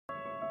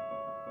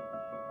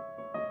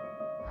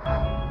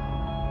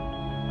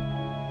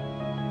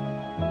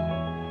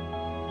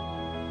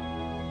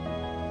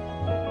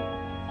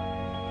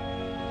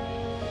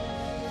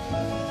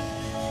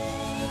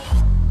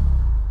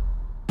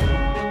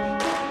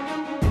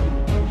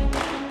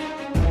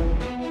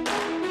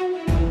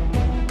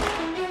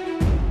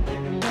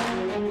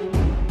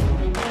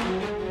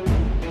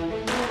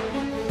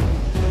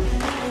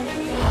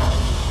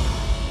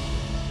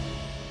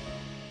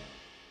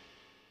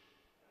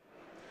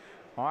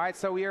All right,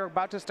 so we are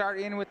about to start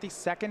in with the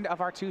second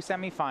of our two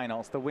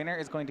semifinals. The winner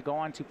is going to go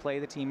on to play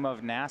the team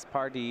of Nas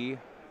Pardee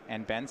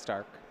and Ben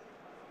Stark.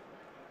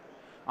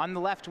 On the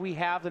left, we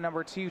have the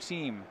number 2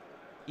 team,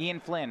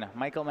 Ian Flynn,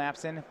 Michael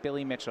Mapson,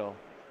 Billy Mitchell.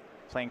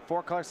 Playing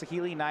 4-color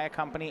Saheeli, Naya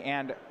Company,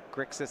 and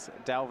Grixis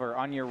Delver.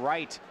 On your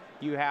right,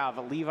 you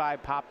have Levi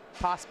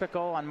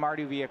Popspichal on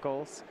Mardu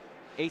Vehicles,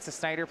 Asa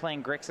Snyder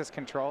playing Grixis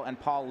Control, and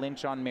Paul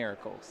Lynch on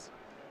Miracles.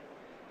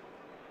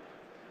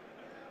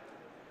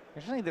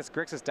 Actually, this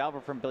Grixis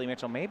Delver from Billy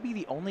Mitchell may be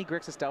the only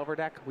Grixis Delver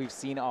deck we've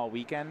seen all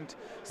weekend.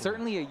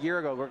 Certainly a year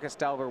ago, Grixis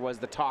Delver was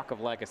the talk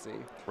of Legacy.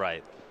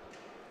 Right.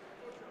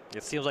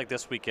 It seems like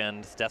this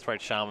weekend,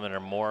 Deathrite Shaman are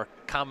more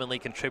commonly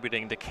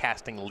contributing to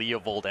casting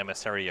Leovold,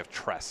 Emissary of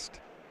Trest.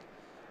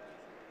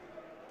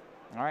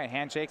 All right,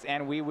 handshakes,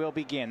 and we will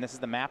begin. This is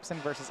the Mapson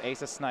versus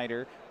Asa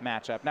Snyder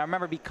matchup. Now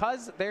remember,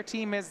 because their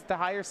team is the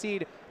higher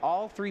seed,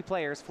 all 3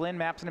 players, Flynn,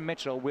 Mapson, and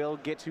Mitchell, will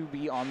get to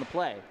be on the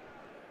play.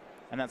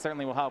 And that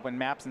certainly will help when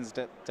Mapson's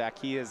deck,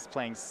 he is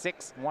playing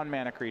 6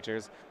 1-mana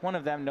creatures. One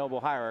of them, Noble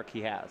Hierarch,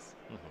 he has.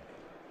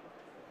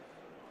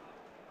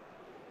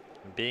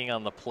 Being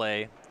on the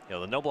play,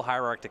 the Noble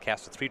Hierarch to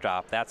cast a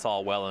 3-drop, that's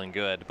all well and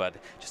good, but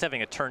just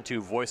having a turn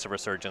 2 Voice of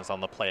Resurgence on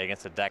the play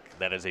against a deck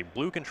that is a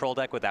blue control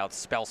deck without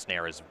Spell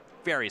Snare is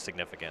very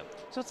significant.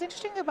 So what's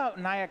interesting about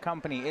Naya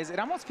Company is it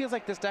almost feels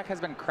like this deck has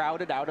been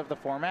crowded out of the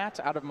format,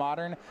 out of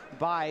Modern,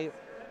 by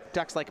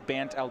decks like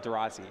Bant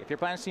Eldrazi. If you're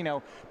planning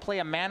to, play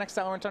a Mana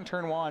Accelerant on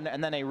turn 1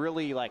 and then a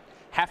really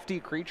hefty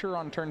creature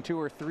on turn 2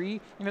 or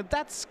 3,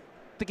 that's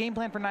the game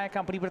plan for Naya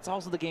Company, but it's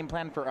also the game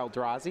plan for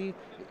Eldrazi.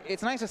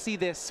 It's nice to see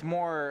this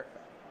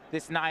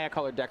Naya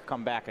colored deck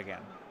come back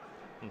again.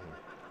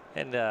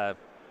 And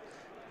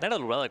Night of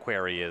the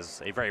Reliquary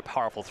is a very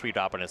powerful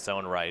 3-drop in its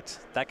own right.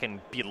 That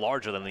can be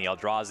larger than the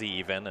Eldrazi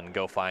even and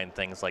go find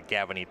things like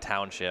Gavany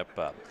Township.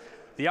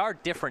 They are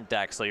different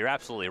decks, so you're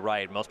absolutely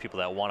right. Most people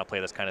that want to play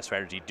this kind of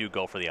strategy do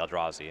go for the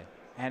Eldrazi.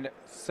 And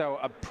so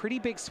a pretty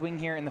big swing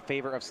here in the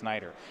favor of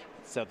Snyder.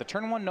 So the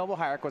turn 1 Noble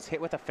Hierarch was hit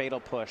with a Fatal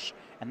Push,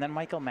 and then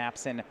Michael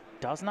Mapson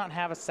does not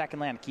have a second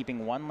land,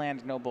 keeping 1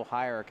 land Noble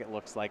Hierarch, it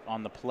looks like,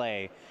 on the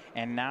play.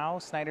 And now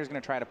Snyder's going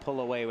to try to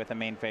pull away with a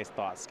main phase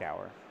Thought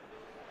Scour.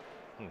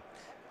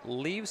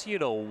 Leaves you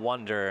to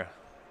wonder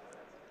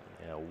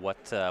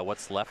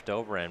what's left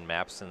over in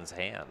Mapson's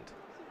hand.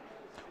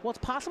 Well, it's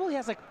possible he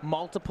has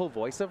multiple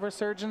Voice of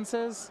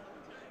Resurgences.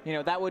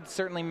 That would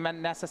certainly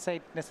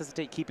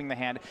necessitate keeping the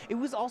hand. It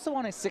was also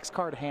on a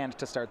 6-card hand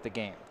to start the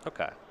game.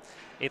 Okay.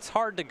 It's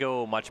hard to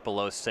go much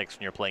below 6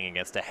 when you're playing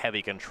against a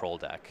heavy control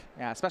deck.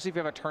 Yeah, especially if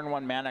you have a turn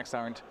 1 Mana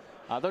Accelerant.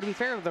 Though to be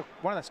fair,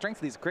 one of the strengths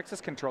of these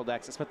Grixis control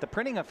decks is with the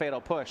printing of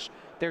Fatal Push,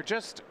 they're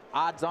just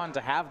odds on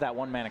to have that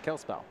 1 mana kill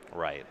spell.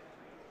 Right.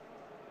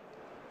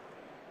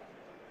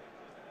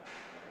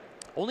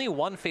 Only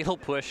 1 Fatal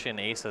Push in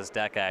Asa's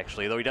deck,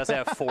 actually, though he does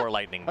have 4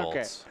 Lightning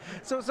Bolts.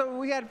 Okay. So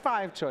we had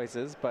 5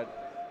 choices,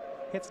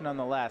 but hits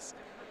nonetheless.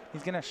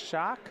 He's going to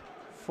shock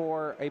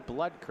for a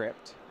Blood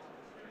Crypt.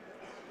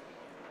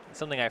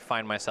 Something I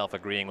find myself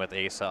agreeing with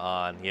Asa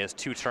on. He has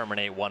 2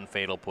 Terminate, 1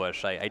 Fatal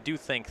Push. I do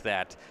think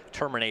that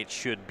Terminate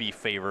should be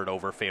favored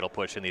over Fatal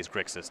Push in these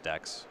Grixis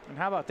decks. And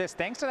how about this?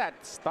 Thanks to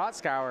that Thought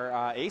Scour,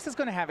 Asa's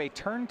going to have a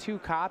turn 2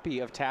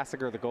 copy of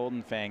Tasigur the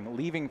Golden Fang,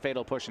 leaving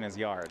Fatal Push in his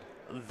yard.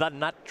 The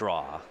Nut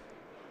Draw.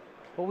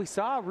 Well, we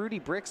saw Rudy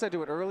Brixa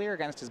do it earlier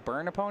against his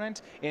burn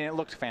opponent, and it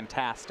looked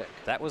fantastic.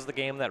 That was the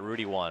game that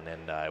Rudy won,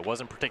 and it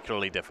wasn't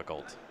particularly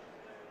difficult.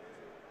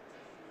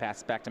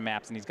 Passes back to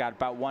Maps, and he's got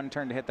about 1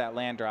 turn to hit that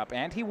land drop,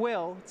 and he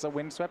will. It's a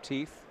Windswept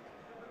Heath.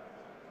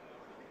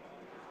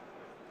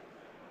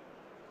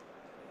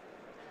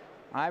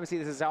 Obviously,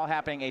 this is all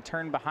happening a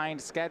turn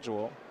behind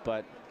schedule,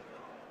 but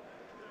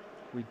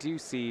we do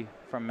see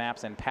from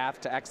Maps and Path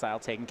to Exile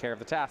taking care of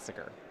the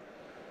Tasigur.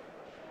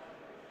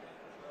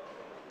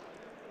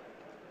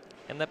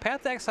 And the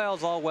Path to Exile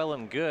is all well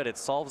and good. It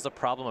solves the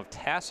problem of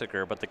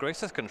Tasigur, but the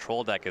Grixis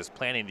control deck is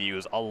planning to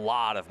use a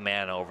lot of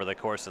mana over the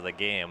course of the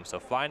game, so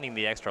finding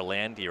the extra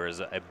land here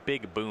is a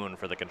big boon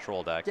for the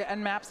control deck. Yeah,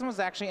 and Mapson was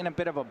actually in a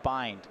bit of a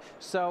bind.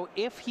 So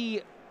if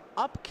he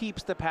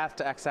upkeeps the Path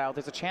to Exile,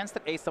 there's a chance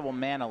that Asa will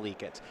mana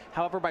leak it.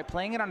 However, by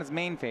playing it on his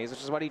main phase,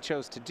 which is what he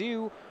chose to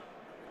do,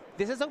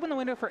 this has opened the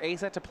window for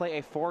Asa to play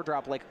a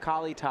 4-drop like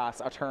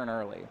Kalitas a turn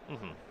early.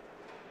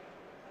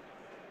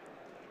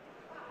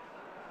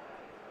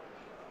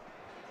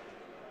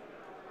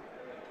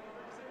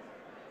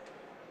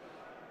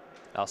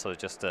 Also,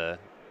 just a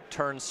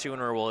turn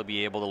sooner will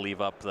be able to leave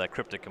up the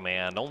Cryptic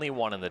Command. Only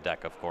 1 in the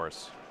deck, of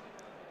course.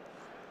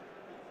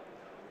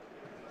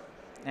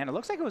 And it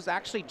looks like it was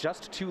actually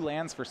just 2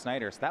 lands for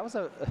Snyder. So that was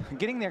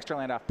getting the extra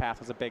land off Path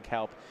was a big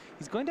help.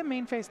 He's going to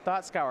main phase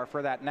Thought Scour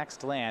for that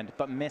next land,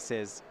 but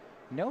misses.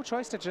 No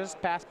choice to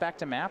just pass back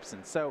to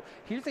Mapson. So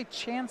here's a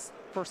chance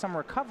for some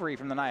recovery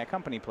from the Naya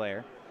Company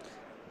player.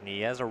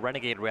 He has a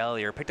Renegade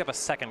Rallier, picked up a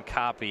 2nd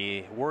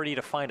copy, worried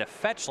to find a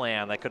fetch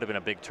land. That could have been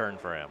a big turn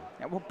for him.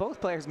 Yeah, well, both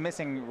players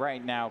missing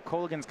right now.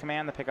 Colligan's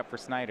Command, the pickup for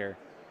Snyder.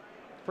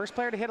 First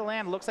player to hit a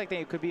land looks like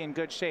they could be in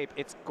good shape.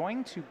 It's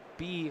going to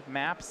be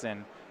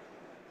Mapson.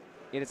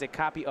 It is a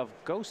copy of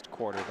Ghost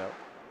Quarter, though.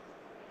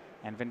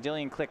 And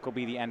Vendilion Click will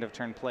be the end of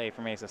turn play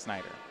from Asa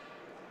Snyder.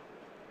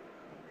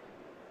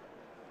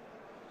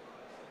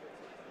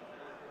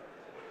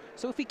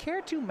 So if he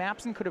cared to,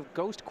 Mapson could have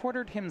Ghost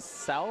Quartered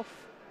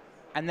himself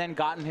and then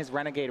gotten his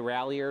Renegade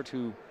Rallier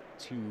to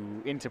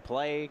into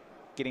play,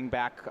 getting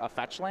back a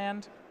fetch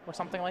land or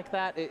something like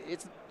that.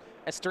 It's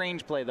a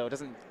strange play, though. It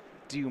doesn't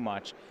do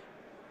much.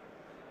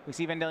 We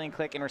see Vendilion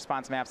Click. In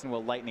response, Mapson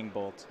will Lightning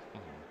Bolt.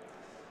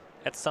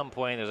 At some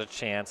point, there's a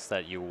chance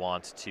that you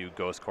want to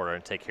Ghost Quarter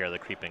and take care of the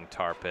creeping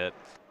tar pit.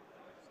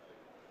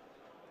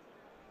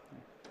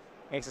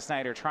 Asa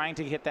Snyder trying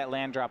to hit that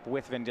land drop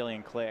with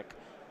Vendilion Click.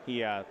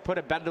 He put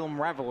a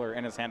Bedlam Reveler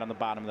in his hand on the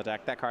bottom of the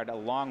deck. That card a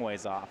long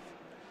ways off.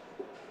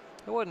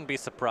 I wouldn't be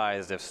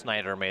surprised if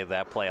Snyder made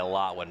that play a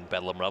lot when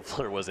Bedlam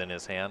Reveler was in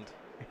his hand.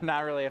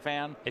 Not really a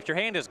fan? If your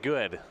hand is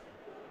good,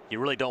 you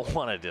really don't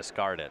want to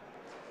discard it.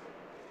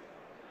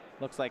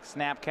 Looks like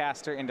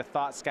Snapcaster into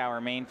Thought Scour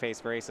main phase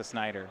for Asa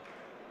Snyder.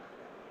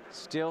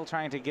 Still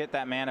trying to get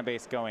that mana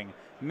base going.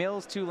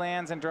 Mills 2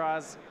 lands and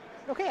draws.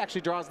 Okay,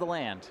 actually draws the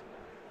land.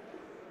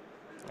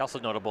 Also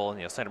notable,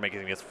 Snyder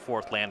making his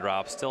 4th land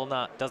drop. Still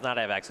does not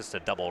have access to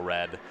double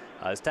red.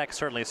 His deck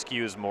certainly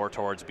skews more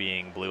towards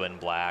being blue and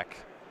black.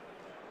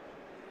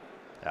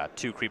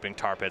 2 creeping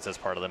tar pits as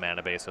part of the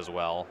mana base as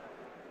well.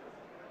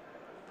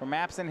 For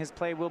Mapson, his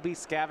play will be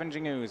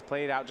Scavenging Ooze,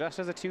 played out just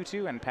as a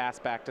 2/2 and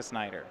passed back to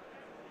Snyder.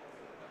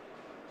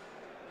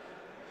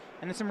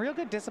 And there's some real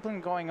good discipline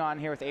going on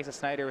here with Asa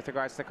Snyder with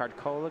regards to the card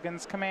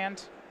Kolaghan's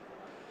Command.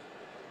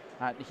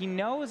 He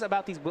knows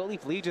about these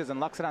Wiltleaf Lieges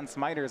and Luxodon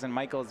Smiters in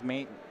Michael's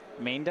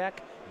main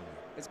deck.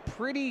 Is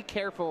pretty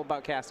careful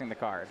about casting the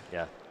card.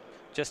 Yeah,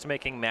 just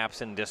making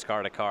Mapson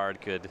discard a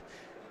card could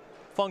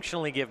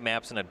functionally give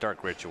Mapson a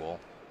Dark Ritual.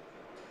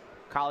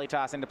 Kali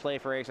toss into play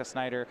for Asa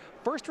Snyder.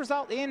 First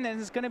result in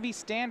is going to be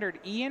standard.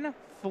 Ian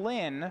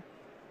Flynn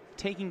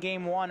taking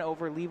game 1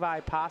 over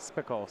Levi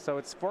Popspichal. So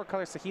it's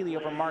 4-color Saheeli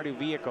over Mardu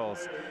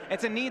Vehicles.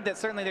 It's a need that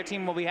certainly their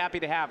team will be happy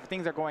to have.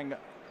 Things are going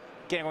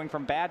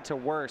from bad to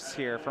worse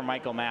here for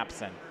Michael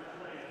Mapson.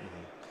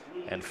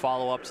 And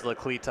follow up to the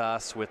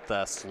Kleetos with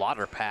the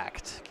Slaughter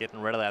Pact,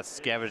 getting rid of that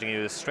Scavenging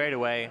Ooze straight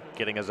away,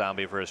 getting a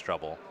zombie for his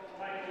trouble.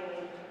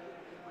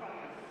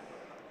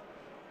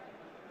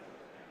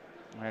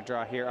 I'm going to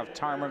draw here of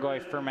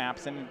Tarmogoyf for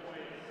Mapson.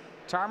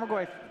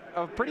 Tarmogoyf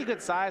of pretty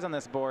good size on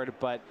this board,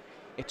 but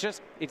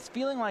it's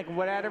feeling like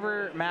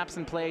whatever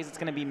Mapson plays, it's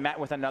going to be met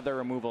with another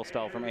removal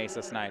spell from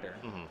Asa Snyder.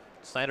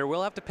 Snyder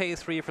will have to pay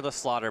 3 for the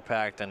Slaughter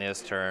Pact on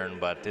his turn,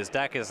 but his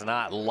deck is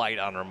not light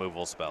on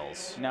removal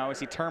spells. No, we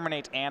see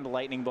Terminate and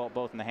Lightning Bolt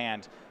both in the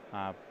hand.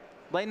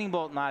 Lightning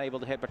Bolt not able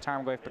to hit, but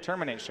Tarmogoyf, but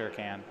Terminate sure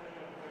can.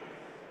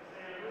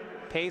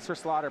 Pays for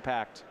Slaughter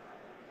Pact.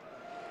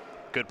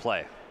 Good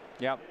play.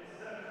 Yep.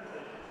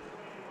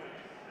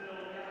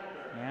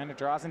 And it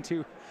draws into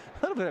a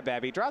little bit of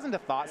bad beat. Draws into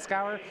Thought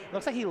Scour.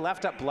 Looks like he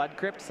left up Blood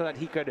Crypt so that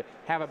he could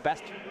have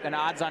an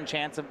odds-on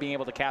chance of being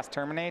able to cast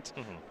Terminate.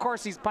 Of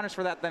course, he's punished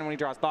for that then when he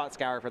draws Thought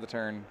Scour for the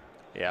turn.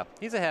 Yeah,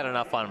 he's ahead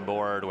enough on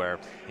board where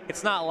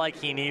it's not like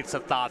he needs to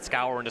Thought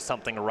Scour into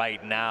something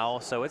right now,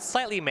 so it's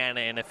slightly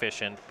mana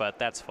inefficient, but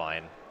that's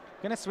fine.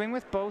 Gonna swing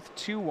with both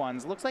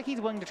 2/1s. Looks like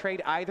he's willing to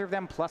trade either of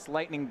them plus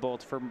Lightning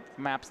Bolt for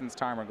Mapson's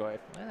Tarmogoyf.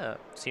 Yeah,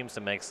 seems to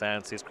make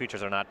sense. These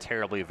creatures are not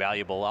terribly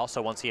valuable. Also,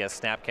 once he has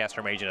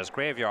Snapcaster Mage in his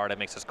graveyard, it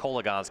makes his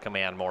Kolaghan's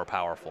Command more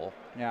powerful.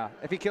 Yeah,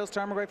 if he kills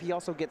Tarmogoyf, he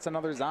also gets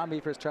another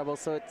zombie for his trouble,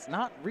 so it's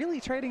not really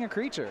trading a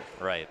creature.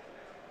 Right.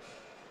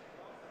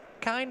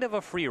 Kind of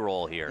a free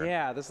roll here.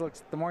 Yeah, this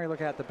looks, the more you look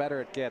at it, the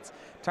better it gets.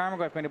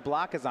 Tarmogoyf going to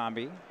block a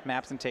zombie.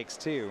 Mapson takes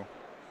 2.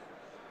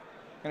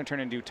 Going to turn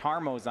into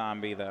Tarmo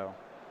Zombie, though.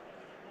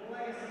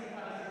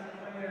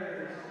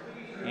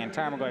 And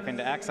Tarmogoyf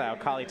into exile,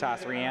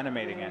 Kalitas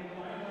reanimating it.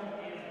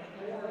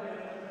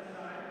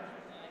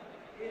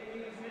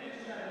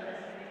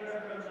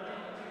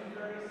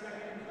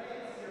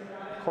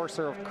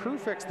 Courser of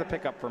Krufix the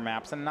pickup for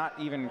Mapson, not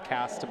even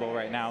castable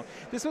right now.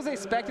 This was a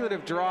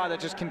speculative draw that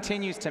just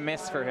continues to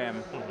miss for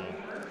him.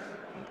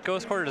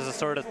 Ghost Quarter is the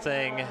sort of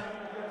thing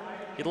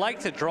you'd like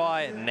to draw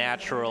it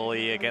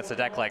naturally against a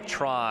deck like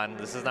Tron.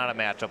 This is not a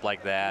matchup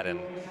like that, and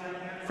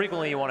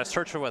frequently you want to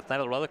search for with Night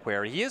of the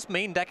Reliquary. He is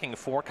main decking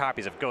 4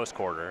 copies of Ghost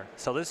Quarter,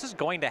 so this is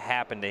going to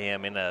happen to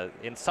him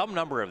in some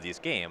number of these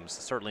games,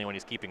 certainly when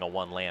he's keeping a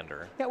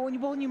 1-lander. Yeah,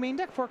 when you main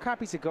deck 4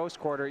 copies of Ghost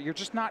Quarter, you're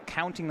just not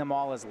counting them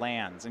all as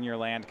lands in your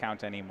land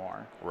count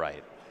anymore.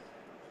 Right.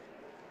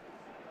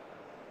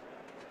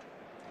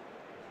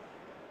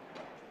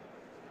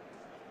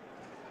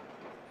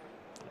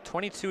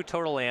 $22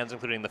 total lands,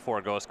 including the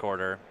 4 Ghost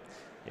Quarter.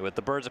 With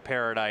the Birds of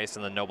Paradise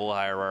and the Noble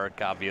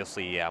Hierarch,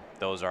 obviously, yeah,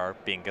 those are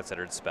being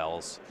considered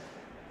spells.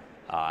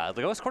 The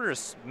Ghost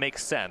Quarters make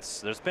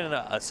sense. There's been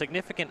a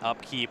significant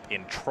uptick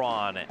in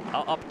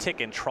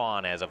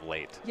Tron as of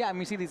late. Yeah, and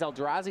we see these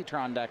Eldrazi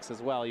Tron decks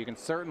as well. You can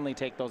certainly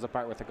take those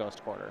apart with the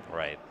Ghost Quarter.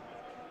 Right.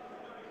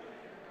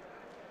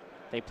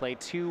 They play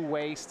 2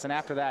 wastes, and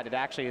after that, it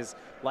actually is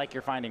like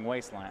you're finding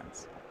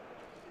wastelands.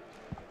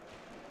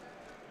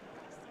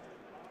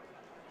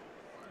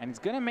 And he's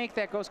going to make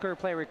that Ghost Quarter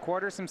play.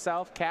 Records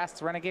himself,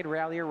 casts Renegade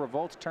Rallier,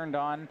 Revolt turned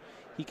on.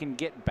 He can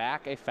get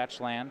back a fetch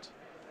land.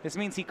 This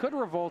means he could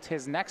Revolt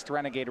his next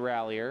Renegade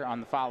Rallier on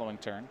the following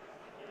turn.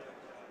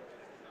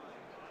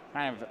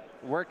 Kind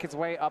of work his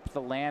way up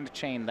the land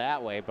chain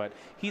that way, but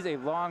he's a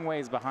long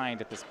ways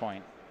behind at this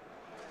point.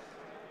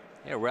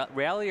 Yeah,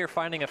 Rallier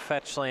finding a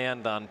fetch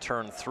land on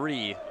turn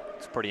 3.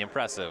 It's pretty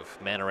impressive.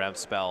 Mana Ramp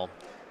spell.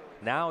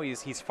 Now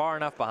he's far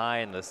enough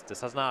behind.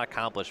 This has not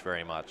accomplished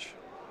very much.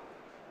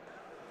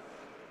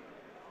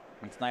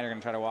 And Snyder going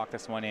to try to walk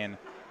this one in.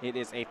 It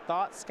is a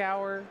Thought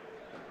Scour.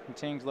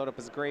 Continuing to load up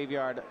his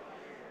graveyard.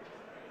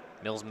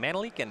 Mills Mana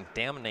Leak and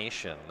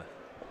Damnation.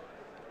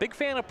 Big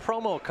fan of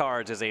promo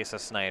cards as Asa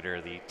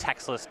Snyder. The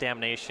textless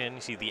Damnation.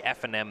 You see the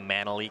F&M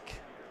Mana Leak.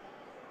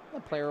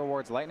 The player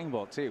rewards Lightning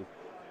Bolt too.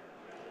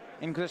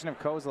 Inquisition of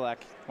Kozilek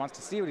wants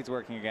to see what he's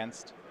working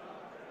against.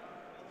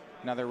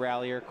 Another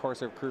Rallier,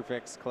 Courser of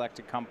Krufix,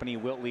 Collected Company,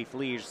 Wiltleaf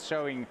Liege,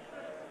 showing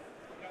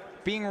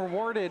being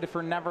rewarded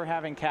for never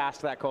having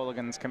cast that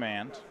Kolaghan's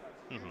Command.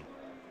 Mm-hmm.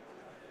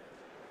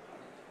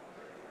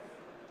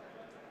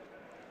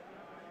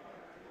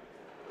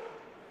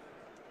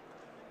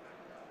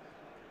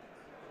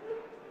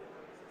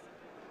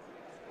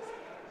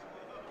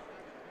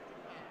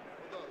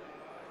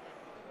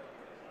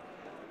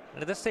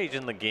 At this stage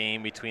in the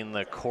game, between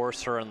the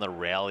Courser and the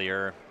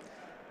Rallier,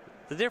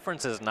 the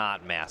difference is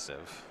not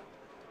massive.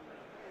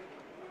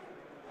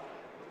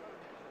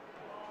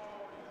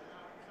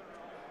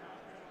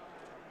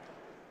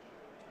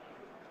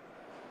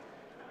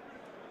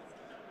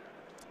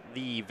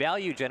 The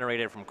value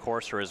generated from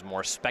Courser is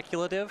more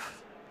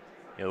speculative.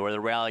 You know, where the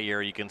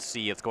Rallier, you can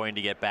see it's going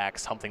to get back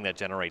something that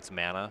generates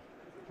mana.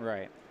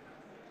 Right.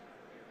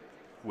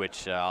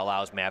 Which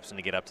allows Mapson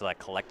to get up to that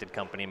Collected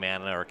Company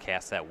mana or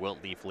cast that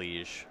Wiltleaf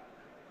Liege.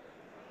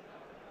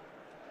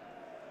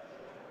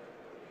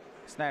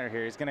 Snyder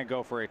here, he's going to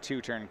go for a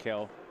 2-turn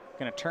kill.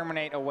 Going to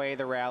terminate away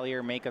the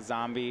Rallier, make a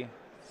zombie.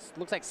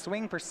 Looks like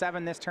swing for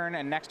 7 this turn,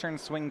 and next turn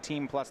swing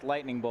team plus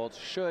Lightning Bolt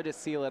should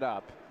seal it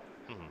up.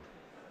 Mm-hmm.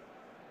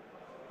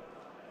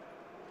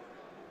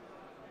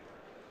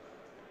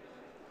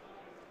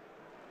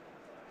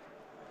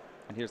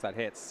 And here's that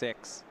hit,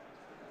 6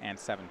 and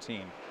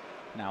 17.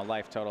 Now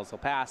life totals will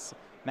pass.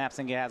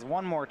 Mapson has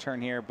one more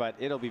turn here, but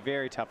it'll be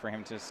very tough for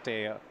him to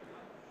stay,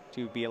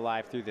 to be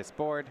alive through this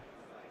board.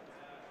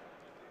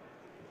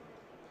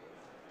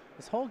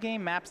 This whole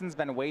game, Mapson's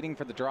been waiting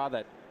for the draw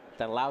that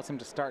allows him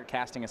to start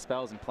casting his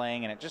spells and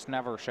playing, and it just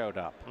never showed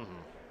up. Mm-hmm.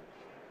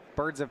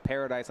 Birds of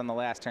Paradise on the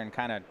last turn,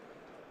 kind of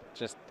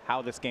just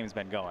how this game's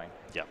been going.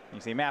 Yep. You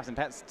see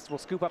Mapson will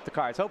scoop up the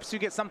cards. Hopes to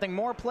get something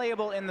more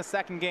playable in the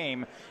second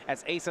game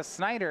as Asa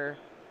Snyder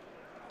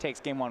takes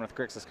game 1 with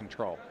Grixis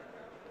control.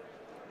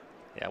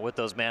 Yeah, with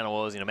those mana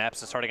woes, you know,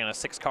 Mapson starting on a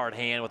 6-card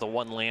hand with a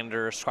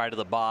 1-lander, stride to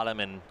the bottom,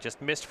 and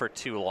just missed for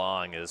too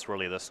long is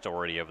really the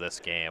story of this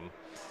game.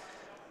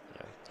 You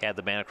know, had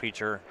the mana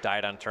creature,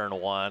 died on turn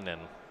 1,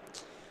 and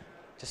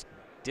just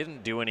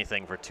didn't do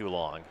anything for too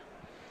long.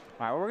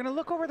 All right, well, we're going to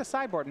look over the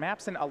sideboard.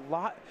 Mapson,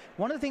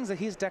 one of the things that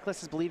his deck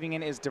list is believing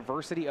in is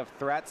diversity of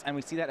threats, and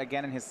we see that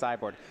again in his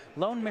sideboard.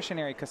 Lone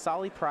Missionary,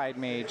 Kasali Pride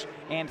Mage,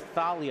 and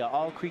Thalia,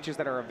 all creatures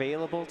that are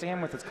available to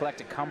him with his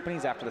Collected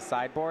Companies after the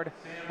sideboard.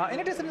 In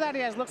addition to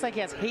that, looks like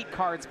he has hate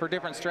cards for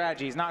different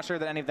strategies. Not sure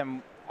that any of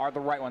them are the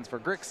right ones for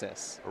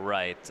Grixis.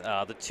 Right.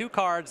 The 2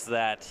 cards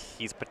that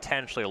he's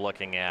potentially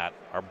looking at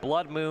are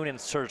Blood Moon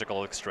and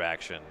Surgical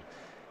Extraction.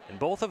 And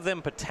both of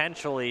them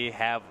potentially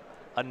have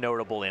a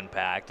notable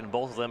impact, and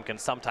both of them can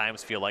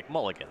sometimes feel like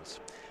mulligans.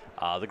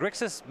 The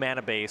Grixis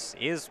mana base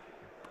is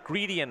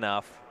greedy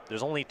enough.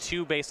 There's only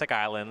 2 basic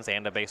islands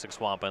and a basic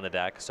swamp in the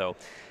deck, so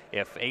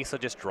if Asa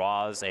just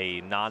draws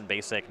a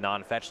non-basic,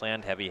 non-fetch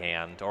land heavy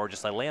hand, or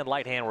just a land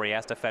light hand where he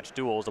has to fetch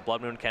duels, the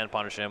Blood Moon can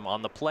punish him.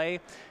 On the play,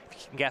 if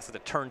you can guess at the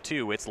turn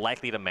 2, it's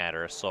likely to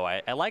matter. So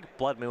I like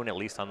Blood Moon at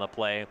least on the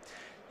play.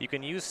 You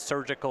can use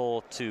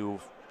Surgical to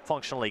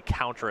functionally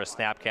counter a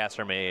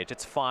Snapcaster Mage.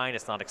 It's fine,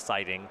 it's not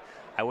exciting.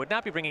 I would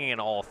not be bringing in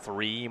all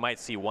 3. You might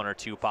see 1 or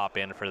 2 pop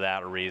in for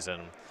that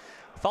reason.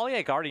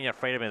 Thalia, Guardian of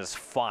Freedom is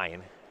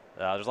fine.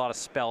 There's a lot of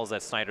spells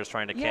that Snyder's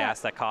trying to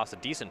cast that cost a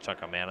decent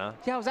chunk of mana.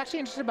 Yeah, I was actually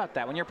interested about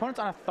that. When your opponent's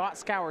on a Thought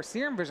Scour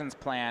Serum Visions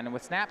plan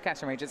with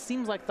Snapcaster Mage, it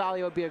seems like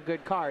Thalia would be a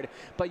good card,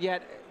 but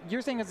yet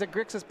you're saying as a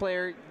Grixis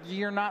player,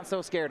 you're not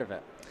so scared of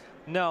it.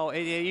 No,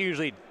 it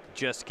usually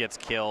just gets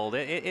killed.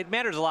 It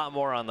matters a lot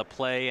more on the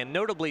play, and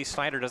notably,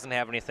 Snyder doesn't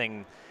have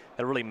anything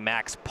that really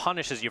max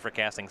punishes you for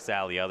casting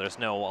Thalia. There's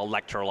no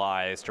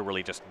Electrolyze to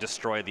really just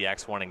destroy the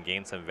X1 and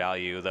gain some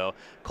value, though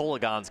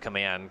Kolaghan's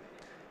Command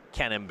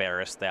can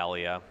embarrass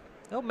Thalia.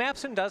 Though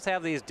Mapson does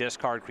have these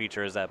discard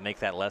creatures that make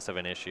that less of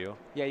an issue.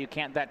 Yeah, you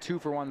can't. That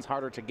 2-for-1's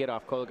harder to get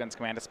off Kolaghan's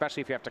Command,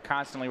 especially if you have to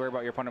constantly worry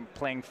about your opponent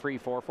playing free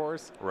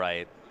 4/4s.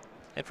 Right.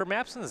 And for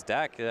Mapson's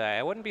deck,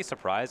 I wouldn't be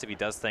surprised if he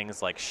does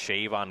things like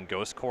shave on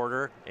Ghost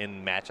Quarter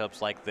in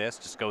matchups like this,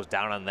 just goes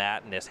down on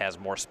that and just has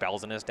more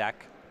spells in his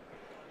deck.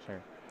 Sure.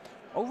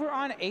 Over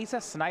on Asa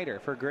Snyder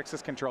for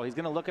Grixis control, he's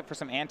going to look for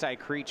some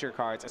anti-creature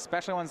cards,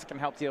 especially ones that can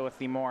help deal with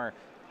the more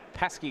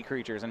pesky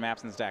creatures in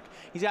Mapson's deck.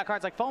 He's got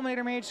cards like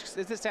Fulminator Mage, is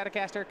it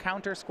Staticaster,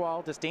 Counter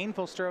Squall,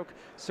 Disdainful Stroke,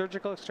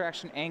 Surgical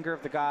Extraction, Anger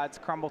of the Gods,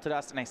 Crumble to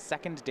Dust, and a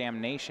second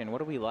Damnation. What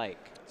do we like?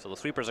 So the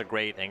sweepers are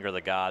great. Anger of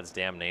the Gods,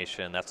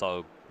 Damnation, that's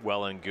all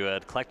well and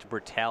good. Collective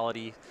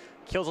Brutality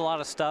kills a lot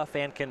of stuff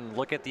and can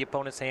look at the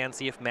opponent's hand,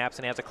 see if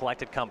Mapson has a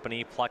Collected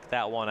Company, pluck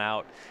that one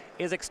out.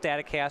 His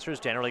Ecstatic Caster is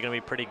generally going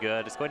to be pretty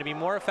good. It's going to be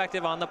more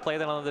effective on the play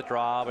than on the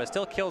draw, but it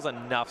still kills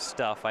enough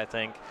stuff, I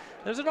think.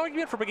 There's an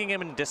argument for bringing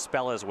him in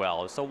Dispel as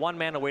well. So one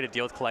mana way to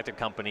deal with Collected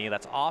Company.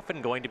 That's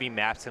often going to be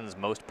Mapson's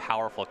most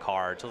powerful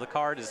card, so the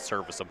card is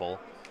serviceable.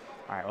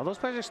 All right, well, those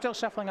players are still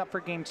shuffling up for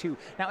game 2.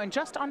 Now, in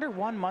just under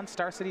 1 month,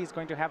 Star City is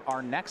going to have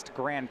our next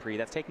Grand Prix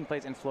that's taking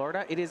place in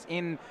Florida. It is the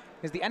end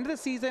of the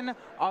season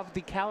of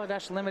the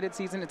Kaladesh Limited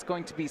season. It's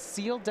going to be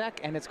Sealed Deck,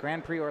 and it's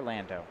Grand Prix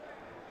Orlando.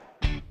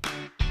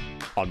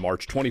 On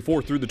March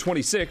 24th through the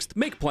 26th,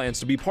 make plans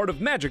to be part of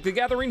Magic the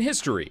Gathering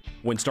history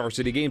when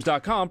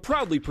StarCityGames.com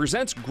proudly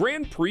presents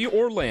Grand Prix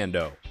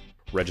Orlando.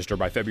 Register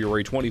by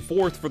February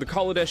 24th for the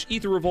Kaladesh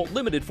Aether Revolt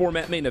Limited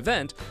Format main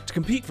event to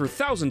compete for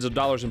thousands of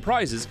dollars in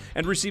prizes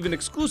and receive an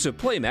exclusive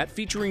playmat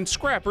featuring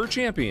Scrapper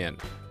Champion.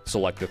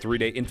 Select the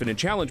 3-day Infinite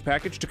Challenge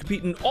package to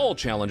compete in all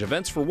challenge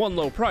events for one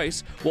low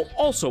price, while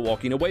also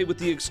walking away with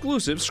the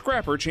exclusive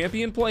Scrapper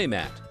Champion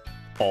playmat.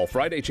 All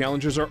Friday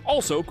challenges are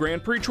also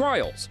Grand Prix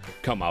trials.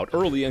 Come out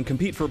early and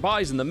compete for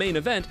buys in the main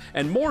event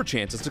and more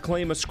chances to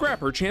claim a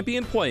Scrapper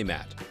Champion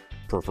playmat.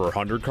 Prefer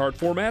 100-card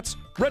formats?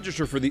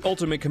 Register for the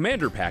Ultimate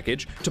Commander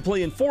package to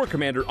play in 4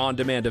 Commander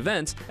on-demand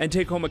events and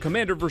take home a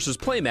Commander vs.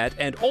 Playmat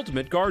and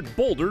Ultimate Guard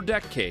Boulder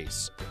deck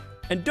case.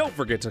 And don't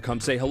forget to come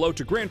say hello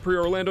to Grand Prix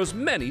Orlando's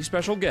many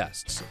special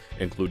guests,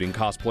 including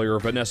cosplayer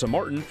Vanessa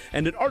Martin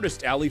and an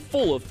artist alley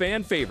full of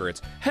fan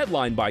favorites,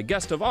 headlined by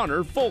guest of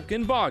honor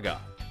Vulcan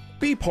Vaga.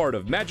 Be part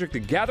of Magic the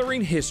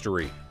Gathering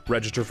history.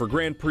 Register for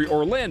Grand Prix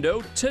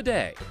Orlando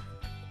today.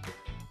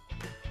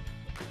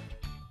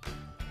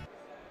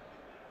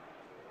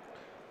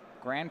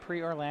 Grand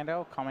Prix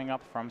Orlando coming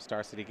up from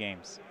Star City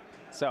Games.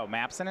 So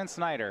Mapson and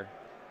Snyder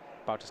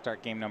about to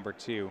start game number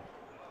 2.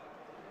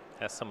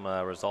 Has some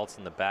results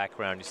in the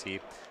background. You see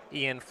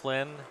Ian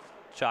Flynn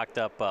chalked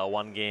up a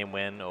 1-game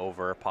win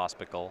over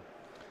Popspichal.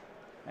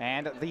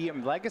 And the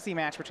legacy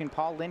match between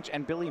Paul Lynch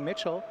and Billy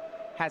Mitchell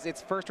has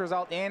its first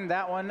result in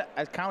that one.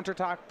 A counter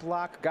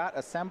block got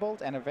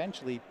assembled and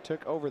eventually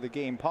took over the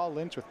game. Paul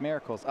Lynch with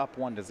Miracles up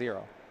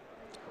 1-0.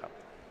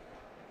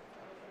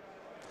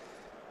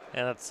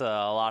 And that's a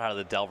lot how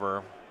the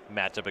Delver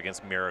matchup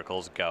against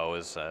Miracles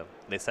goes.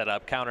 They set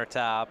up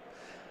countertop.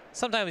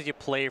 Sometimes you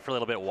play for a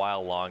little bit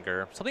while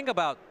longer. Something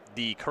about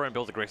the current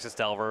build of Grixis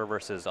Delver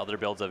versus other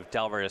builds of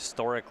Delver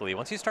historically,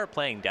 once you start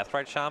playing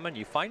Deathrite Shaman,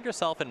 you find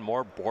yourself in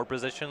more board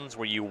positions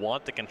where you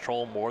want to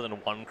control more than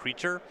one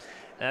creature,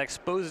 and that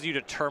exposes you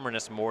to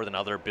Terminus more than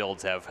other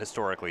builds have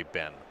historically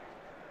been.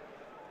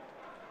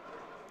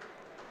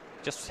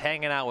 Just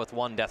hanging out with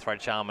one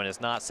Deathrite Shaman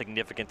is not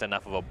significant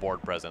enough of a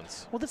board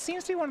presence. Well, this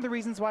seems to be one of the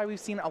reasons why we've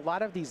seen a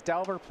lot of these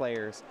Delver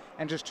players,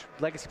 and just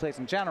legacy players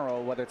in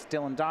general, whether it's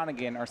Dylan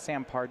Donegan or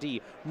Sam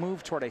Pardee,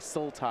 move toward a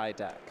Sultai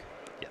deck.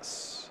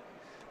 Yes.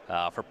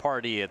 For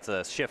Pardee, it's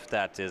a shift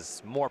that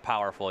is more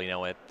powerful. You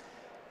know,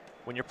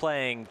 when you're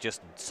playing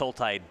just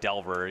Sultai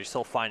Delver, you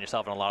still find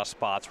yourself in a lot of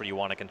spots where you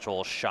want to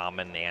control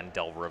Shaman and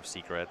Delver of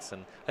Secrets.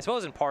 And I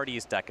suppose in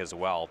Pardee's deck as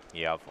well,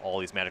 you have all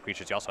these mana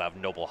creatures. You also have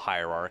Noble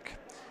Hierarch.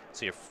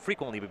 So you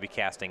frequently would be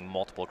casting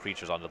multiple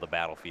creatures onto the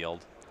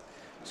battlefield.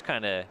 Just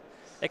kind of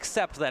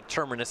accept that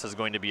Terminus is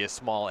going to be a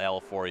small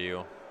L for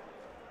you.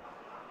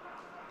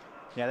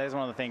 Yeah, that is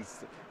one of the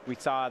things we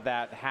saw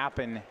that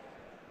happen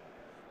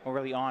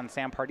early on.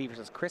 Sam Pardee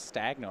versus Chris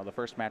Stagno, the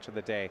first match of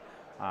the day.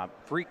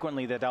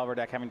 Frequently the Delver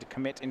deck having to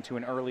commit into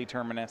an early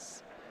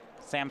Terminus.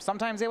 Sam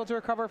sometimes able to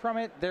recover from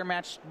it. Their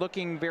match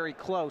looking very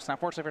close. Now,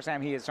 fortunately for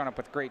Sam, he has shown up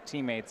with great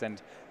teammates,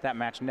 and that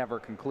match never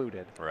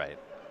concluded. Right.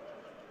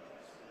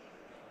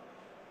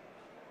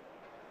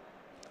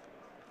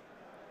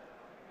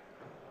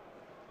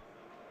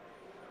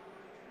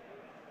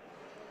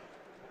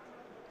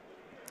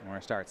 We're going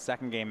to start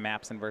second game,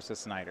 Mapson versus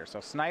Snyder. So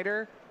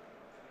Snyder,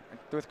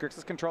 with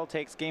Grixis control,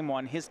 takes game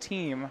 1. His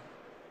team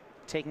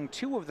taking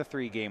 2 of the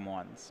 3 game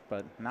 1s,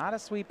 but not a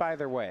sweep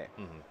either way.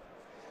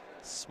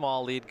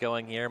 Small lead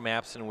going here.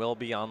 Mapson will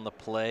be on the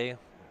play.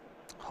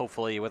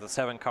 Hopefully with a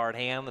 7-card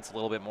hand that's a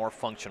little bit more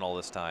functional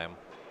this time.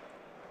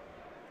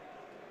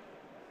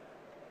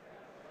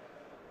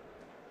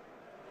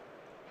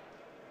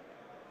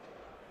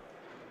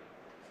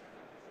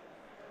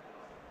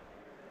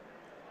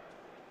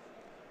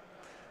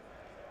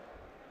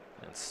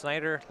 And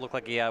Snyder looked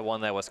like he had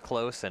one that was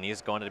close, and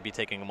he's going to be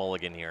taking a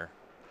mulligan here.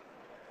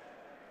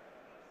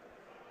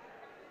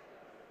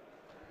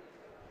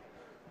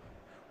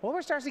 Well,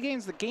 over Star City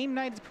Games, the game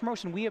night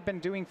promotion we have been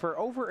doing for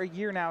over a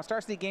year now. Star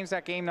City Games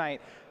at game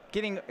night,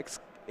 getting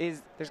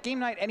is there's game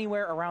night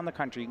anywhere around the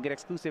country. You can get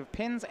exclusive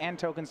pins and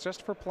tokens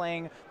just for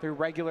playing their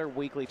regular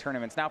weekly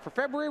tournaments. Now, for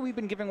February, we've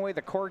been giving away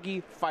the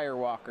Corgi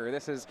Firewalker.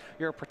 This is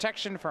your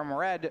protection from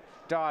Red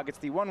Dog. It's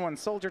the 1/1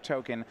 soldier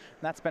token.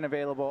 That's been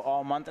available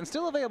all month and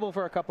still available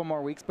for a couple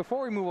more weeks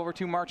before we move over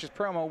to March's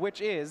promo,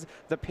 which is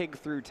the Pig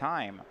Through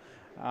Time.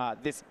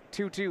 This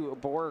 2/2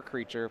 boar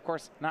creature, of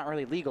course, not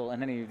really legal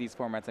in any of these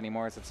formats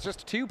anymore, as it's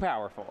just too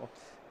powerful.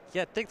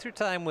 Yeah, Dig Through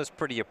Time was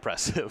pretty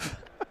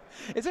oppressive.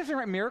 Is it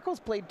right?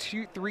 Miracles played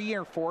 2, 3,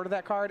 or 4 to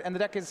that card, and the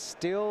deck is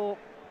still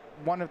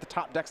one of the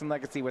top decks in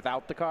Legacy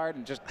without the card,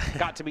 and just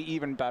got to be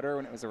even better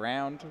when it was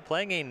around.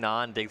 Playing a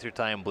non-Dig Through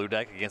Time blue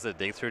deck against a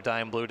Dig Through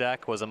Time blue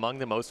deck was among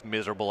the most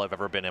miserable I've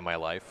ever been in my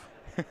life.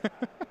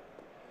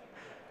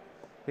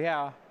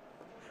 Yeah.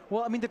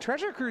 Well, I mean, the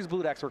Treasure Cruise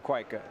blue decks were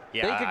quite good.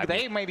 Yeah,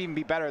 they might even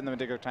be better than the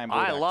Dig Through Time blue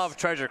decks. I love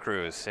Treasure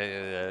Cruise.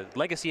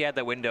 Legacy had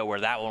that window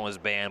where that one was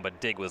banned, but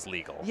Dig was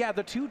legal. Yeah,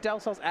 the 2 Del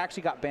Cells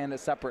actually got banned at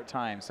separate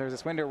times. So there's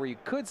this window where you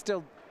could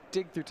still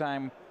Dig Through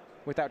Time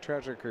without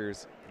Treasure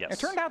Cruise. Yes. It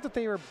turned out that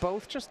they were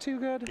both just too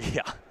good.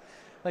 Yeah.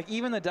 Like,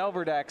 even the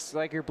Delver decks,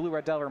 like your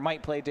Blue-Red Delver,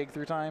 might play Dig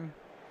Through Time.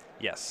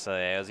 Yes,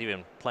 I was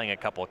even playing a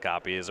couple of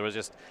copies. There was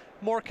just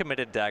more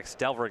committed decks.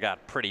 Delver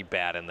got pretty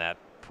bad in that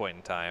point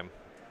in time.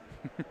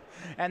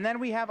 And then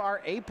we have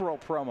our April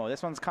promo.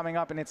 This one's coming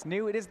up, and it's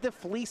new. It is the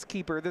Fleece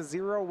Keeper, the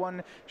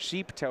 0/1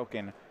 sheep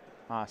token.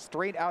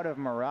 Straight out of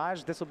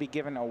Mirage. This will be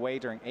given away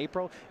during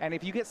April. And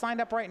if you get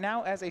signed up right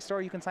now as a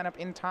store, you can sign up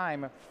in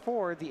time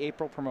for the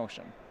April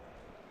promotion.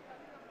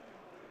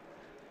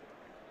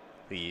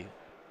 The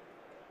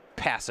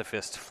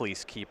pacifist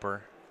Fleece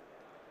Keeper.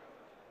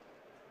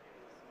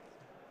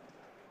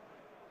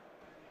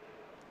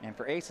 And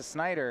for Asa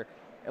Snyder,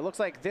 it looks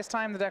like this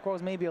time the deck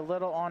was maybe a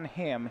little on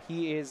him.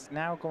 He is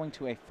now going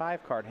to a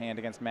 5-card hand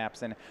against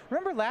Mapson.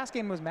 Remember, last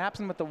game was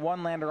Mapson with the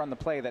 1-lander on the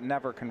play that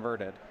never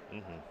converted.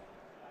 Mm-hmm.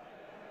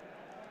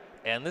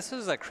 And this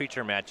is a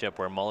creature matchup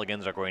where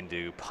mulligans are going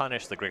to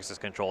punish the Grixis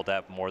control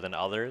deck more than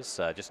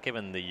others, just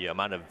given the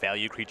amount of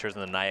value creatures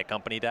in the Naya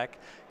Company deck.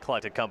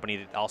 Collected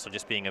Company also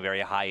just being a very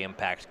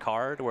high-impact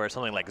card, whereas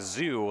something like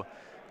Zoo,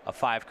 a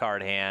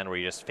 5-card hand where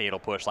you just Fatal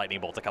Push,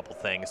 Lightning Bolt a couple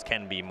things,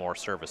 can be more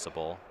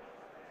serviceable.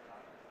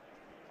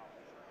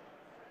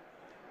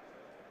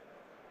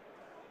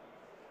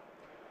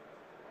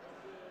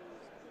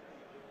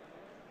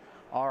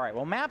 All right,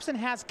 well, Mapson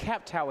has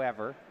kept,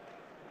 however.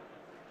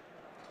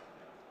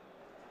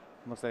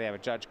 Looks like they have a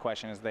judge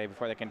question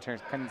before they can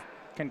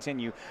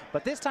continue.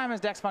 But this time his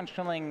deck's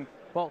functioning,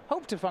 well,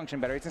 hope to function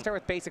better. He's going to start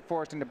with Basic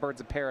Forest into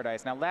Birds of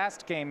Paradise. Now,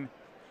 last game,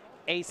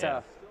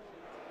 Asa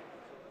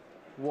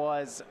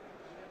was...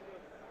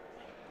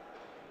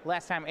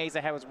 Last time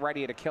Asa was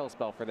ready at a kill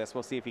spell for this.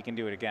 We'll see if he can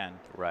do it again.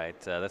 Right.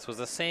 This was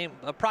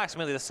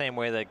approximately the same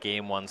way that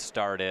game 1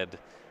 started.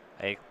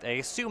 I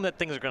assume that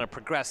things are going to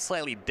progress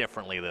slightly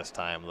differently this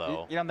time,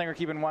 though. You don't think we're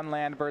keeping 1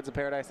 land, Birds of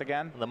Paradise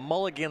again? The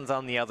mulligan's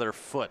on the other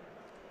foot.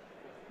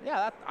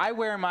 Yeah, I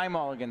wear my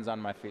mulligans on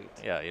my feet.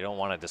 Yeah, you don't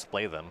want to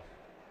display them.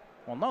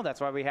 Well, no, that's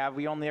why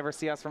we only ever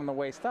see us from the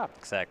waist up.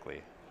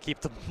 Exactly. Keep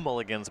the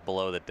mulligans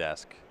below the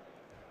desk.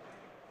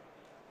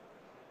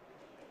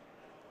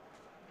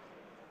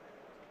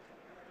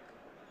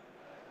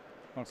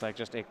 Looks like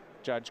just a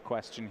judge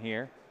question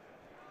here.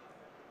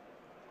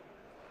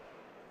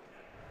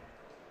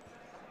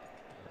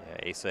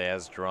 Asa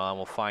has drawn.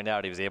 We'll find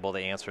out if he's able to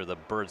answer the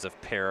Birds of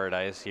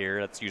Paradise here.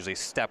 That's usually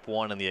step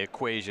 1 in the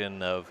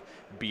equation of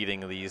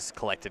beating these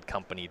Collected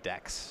Company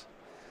decks.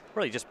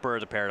 Really just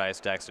Birds of Paradise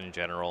decks in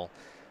general.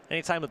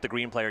 Anytime that the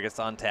green player gets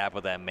on tap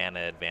with that mana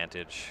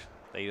advantage,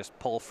 they just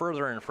pull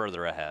further and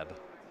further ahead.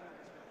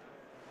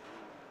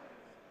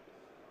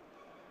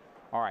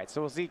 All right,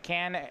 so we'll see.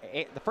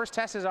 The first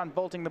test is on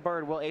bolting the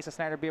bird. Will Asa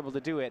Snyder be able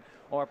to do it,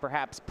 or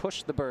perhaps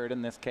push the bird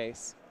in this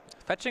case?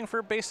 Fetching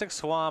for basic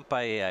swamp,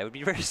 I would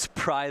be very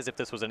surprised if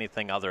this was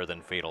anything other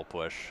than Fatal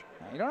Push.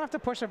 You don't have to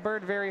push a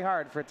bird very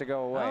hard for it to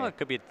go away. Oh, it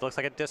could be. It looks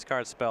like a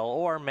discard spell,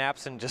 or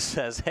Mapson just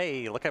says,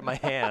 "Hey, look at my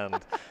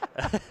hand."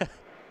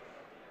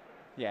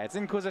 Yeah, it's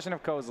Inquisition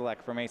of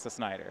Kozilek from Asa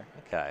Snyder.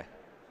 Okay.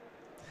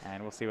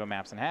 And we'll see what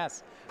Mapson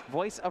has.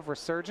 Voice of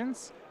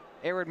Resurgence,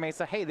 Arid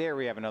Mesa. Hey, there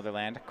we have another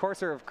land.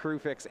 Courser of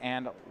Crewfix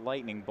and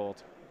Lightning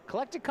Bolt.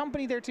 Collected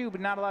Company there too,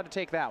 but not allowed to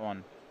take that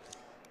one.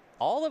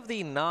 All of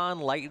the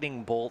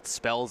non-Lightning Bolt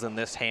spells in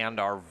this hand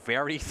are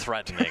very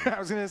threatening. I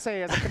was going to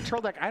say, as a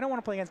control deck, I don't want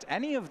to play against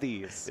any of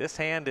these. This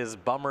hand is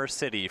Bummer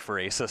City for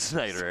Asa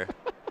Snyder.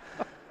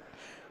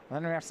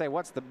 Then we have to say,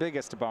 what's the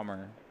biggest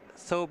bummer?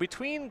 So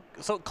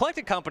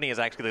Collected Company is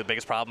actually the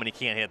biggest problem, and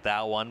he can't hit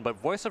that one. But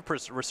Voice of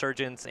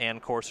Resurgence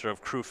and Courser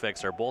of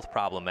Crewfix are both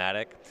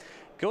problematic.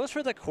 Goes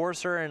for the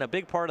Courser, and a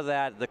big part of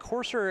that, the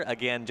Courser,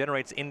 again,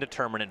 generates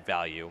indeterminate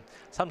value.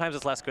 Sometimes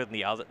it's less good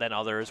than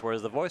others,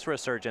 whereas the Voice of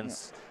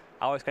Resurgence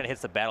always kind of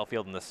hits the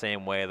battlefield in the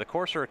same way. The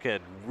Courser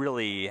could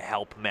really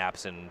help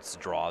Mapson's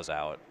draws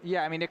out.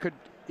 Yeah, I mean, it could,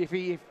 if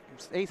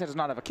Asa does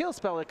not have a kill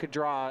spell, it could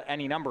draw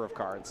any number of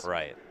cards.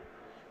 Right.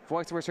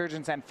 Voice of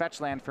Resurgence and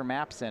Fetch Land for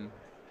Mapson.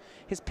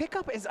 His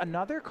pickup is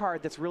another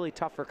card that's really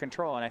tough for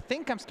control, and I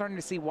think I'm starting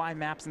to see why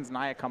Mapson's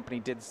Naya Company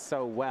did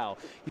so well.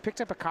 He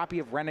picked up a copy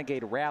of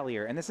Renegade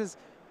Rallier, and this is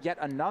yet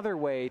another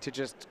way to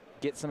just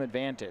get some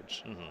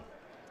advantage.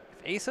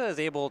 If Asa is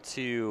able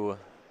to,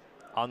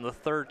 on the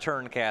third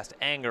turn, cast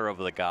Anger of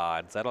the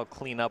Gods, that'll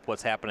clean up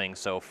what's happening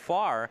so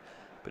far.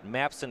 But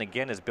Mapson,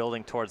 again, is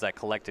building towards that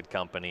Collected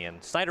Company,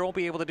 and Snyder won't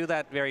be able to do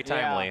that very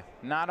timely.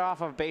 Yeah, not off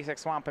of Basic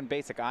Swamp and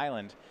Basic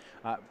Island.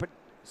 But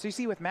so you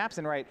see with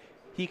Mapson, right,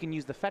 he can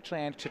use the fetch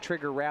land to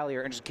trigger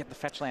Rallier and just get the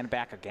fetch land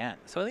back again.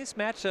 So in these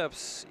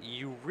matchups,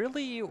 you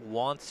really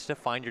want to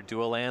find your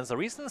dual lands. The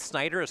reason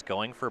Snyder is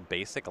going for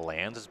basic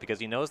lands is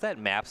because he knows that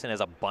Mapson has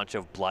a bunch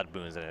of Blood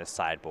Moons in his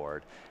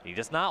sideboard. He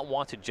does not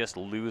want to just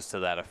lose to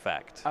that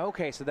effect.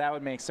 Okay, so that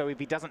would make, so if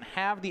he doesn't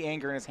have the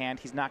Anger in his hand,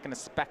 he's not going to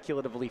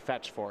speculatively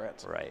fetch for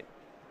it. Right.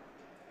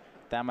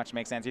 That much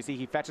makes sense. You see,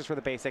 he fetches for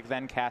the basic,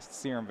 then casts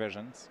Serum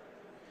Visions.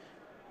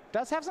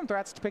 Does have some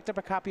threats. Picked up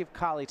a copy of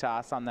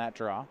Kalitas on that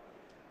draw.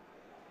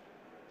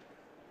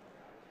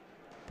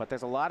 But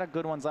there's a lot of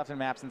good ones left in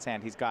Mapson's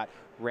hand. He's got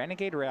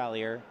Renegade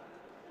Rallier,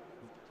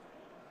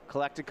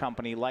 Collected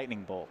Company,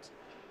 Lightning Bolt.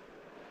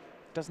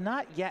 Does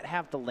not yet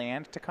have the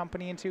land to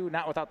company into,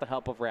 not without the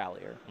help of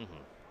Rallier.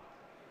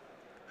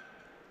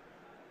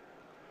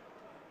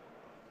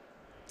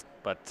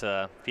 But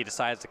if he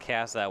decides to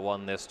cast that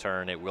one this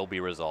turn, it will be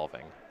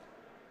resolving.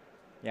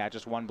 Yeah,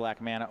 just one black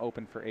mana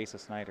open for Asa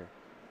Snyder.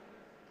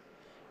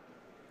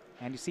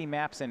 And you see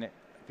Mapson,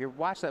 if you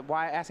watch that,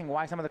 asking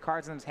why some of the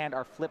cards in his hand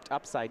are flipped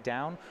upside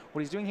down,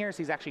 what he's doing here is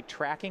he's actually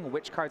tracking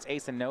which cards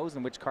Asa knows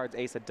and which cards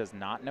Asa does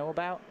not know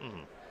about.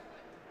 And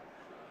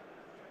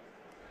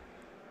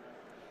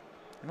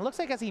it looks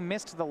like as he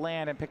missed the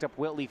land and picked up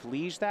Wiltleaf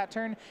Liege that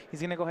turn, he's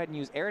going to go ahead and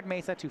use Arid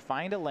Mesa to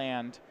find a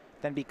land.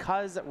 Then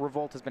because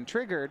Revolt has been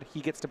triggered,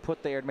 he gets to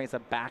put the Arid Mesa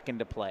back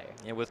into play.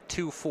 Yeah, with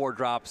 2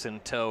 4-drops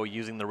in tow,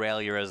 using the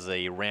Rallier as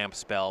a ramp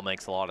spell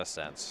makes a lot of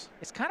sense.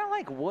 It's kind of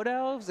like Wood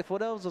Elves. If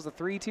Wood Elves was a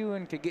 3/2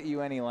 and could get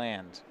you any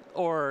land.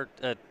 Or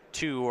a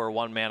 2 or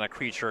 1 mana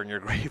creature in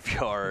your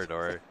graveyard.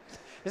 Or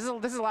This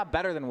is a lot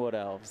better than Wood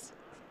Elves.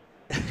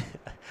 It's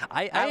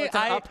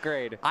an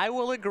upgrade. I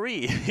will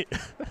agree.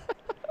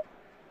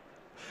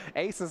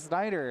 Asa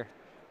Snyder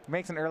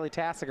makes an early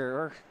Tassiger,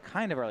 or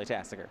kind of early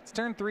Tassiger. It's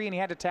turn 3 and he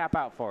had to tap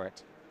out for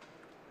it.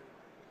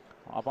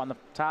 Up on the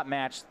top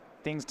match,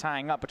 things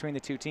tying up between the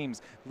two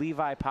teams.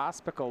 Levi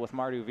Popspichal with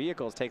Mardu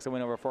Vehicles takes a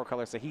win over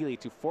 4-color Saheeli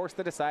to force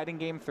the deciding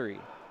game 3.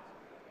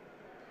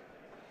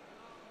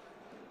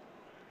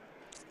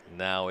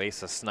 Now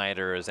Asa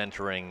Snyder is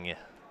entering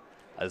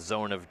a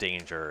zone of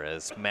danger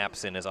as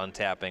Mapson is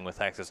untapping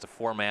with access to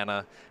 4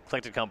 mana,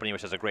 Collected Company,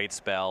 which is a great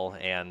spell,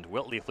 and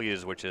Wiltleaf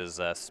Liege, which is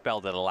a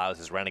spell that allows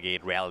his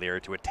Renegade Rallier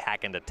to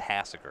attack into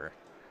Tassiger.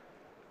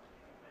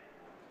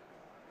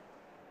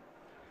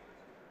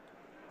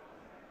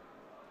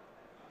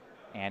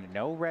 And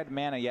no red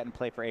mana yet in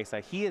play for Asa.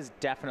 He is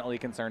definitely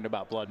concerned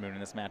about Blood Moon in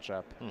this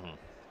matchup.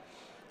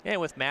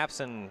 And with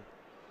Mapson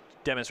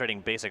demonstrating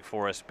basic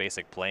forest,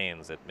 basic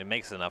plains, it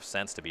makes enough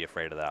sense to be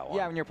afraid of that one.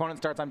 Yeah, when your opponent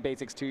starts on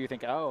basics too, you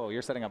think, oh,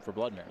 you're setting up for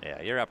Blood Moon.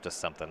 Yeah, you're up to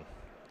something.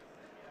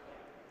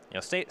 You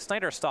know,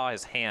 Snyder saw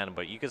his hand,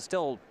 but you can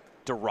still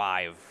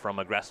derive from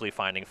aggressively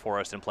finding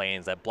forest and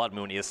plains that Blood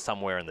Moon is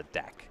somewhere in the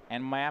deck.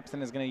 And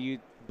Mapson is going to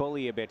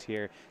bully a bit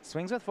here.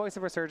 Swings with Voice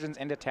of Resurgence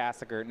into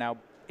Tassiger. Now,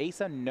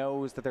 Asa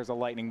knows that there's a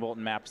Lightning Bolt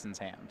in Mapson's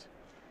hand.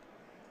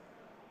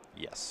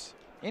 Yes.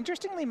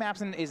 Interestingly,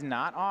 Mapson is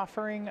not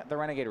offering the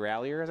Renegade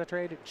Rallier as a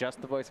trade, just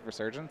the Voice of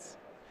Resurgence.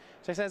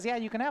 So he says, yeah,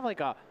 you can have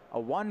like a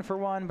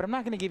 1-for-1, but I'm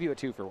not going to give you a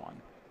 2-for-1.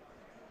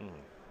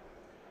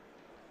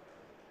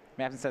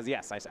 Mapson says,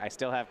 yes, I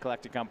still have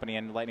Collected Company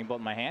and Lightning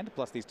Bolt in my hand,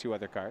 plus these 2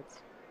 other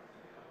cards.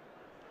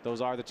 Those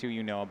are the 2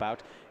 you know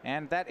about,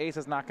 and that Ace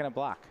is not going to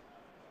block.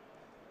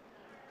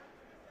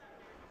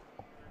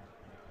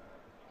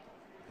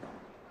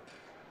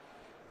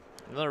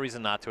 Another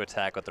reason not to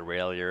attack with the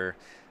Rallier.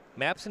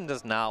 Mapson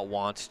does not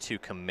want to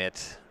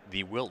commit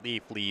the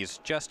Wiltleaf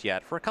Liege just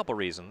yet for a couple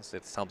reasons.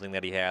 It's something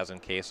that he has in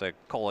case a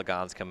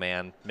Kolaghan's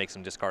command makes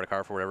him discard a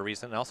card for whatever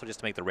reason, and also just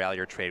to make the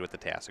Rallier trade with the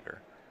Tassiger.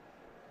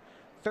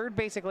 Third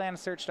basic land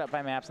searched up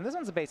by Mapson. This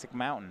one's a basic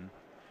mountain.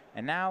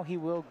 And now he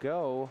will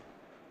go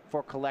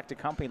for Collected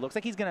Company. Looks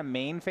like he's going to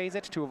main phase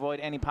it to avoid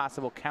any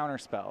possible counter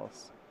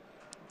spells.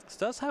 This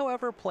does,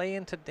 however, play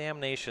into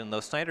Damnation,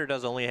 though Snyder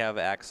does only have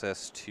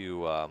access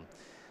to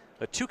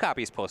 2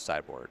 copies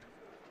post-sideboard.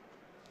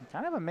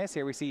 Kind of a miss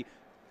here. We see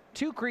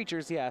 2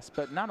 creatures, yes,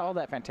 but not all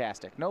that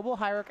fantastic. Noble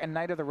Hierarch and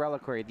Knight of the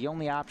Reliquary, the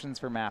only options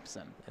for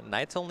Mapson. And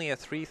Knight's only a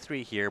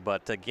 3/3 here,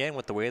 but again,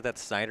 with the way that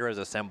Snyder has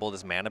assembled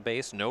his mana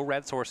base, no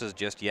red sources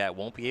just yet.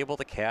 Won't be able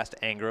to cast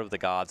Anger of the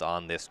Gods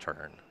on this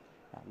turn.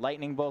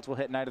 Lightning Bolt will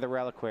hit Knight of the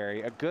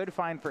Reliquary. A good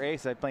find for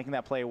Asa, making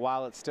that play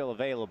while it's still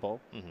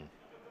available.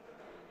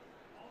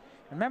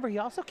 Remember, he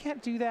also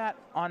can't do that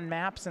on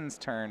Mapson's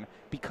turn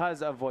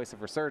because of Voice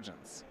of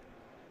Resurgence.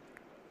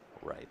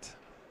 Right.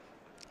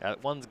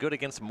 That one's good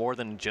against more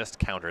than just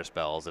counter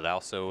spells. It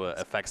also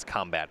affects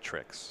combat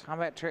tricks.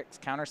 Combat tricks,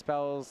 counter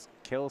spells,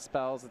 kill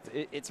spells.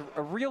 It's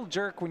a real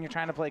jerk when you're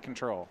trying to play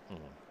control.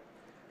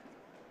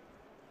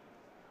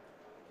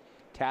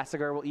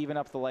 Tassiger will even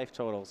up the life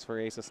totals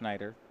for Asa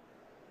Snyder.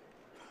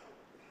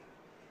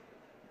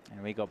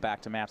 And we go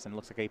back to Mapson.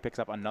 Looks like he picks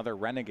up another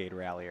Renegade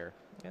Rallier.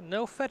 And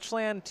no fetch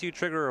land to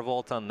trigger a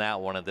revolt on that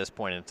one at this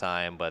point in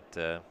time,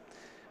 but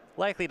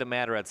likely to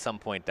matter at some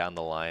point down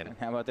the line. And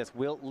how about this?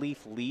 Wilt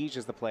Leaf Liege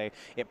is the play.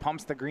 It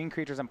pumps the green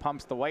creatures and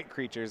pumps the white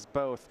creatures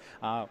both.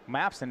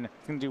 Mapson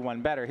can do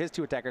one better. His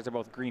 2 attackers are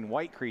both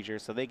green-white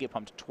creatures, so they get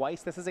pumped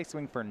twice. This is a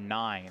swing for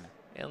 9.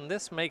 And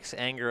this makes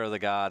Anger of the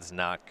Gods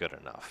not good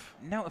enough.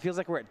 No, it feels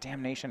like we're at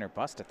Damnation or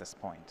Bust at this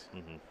point.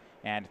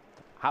 And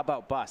how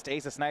about Bust?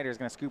 Asa Snyder is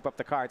going to scoop up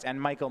the cards,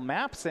 and Michael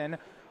Mapson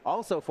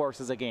also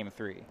forces a Game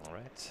 3. All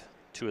right.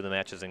 2 of the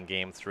matches in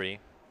Game 3.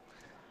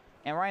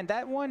 And Ryan,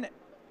 that one,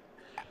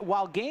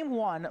 while Game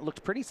 1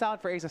 looked pretty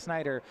solid for Asa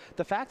Snyder,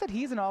 the fact that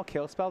he's an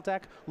all-kill spell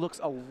deck looks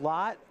a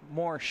lot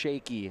more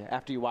shaky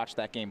after you watch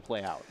that game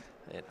play out.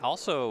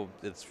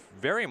 It's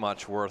very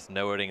much worth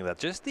noting that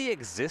just the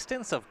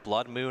existence of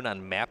Blood Moon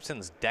on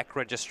Mapson's deck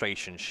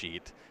registration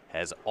sheet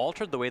has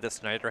altered the way that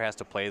Snyder has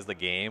to play the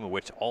game,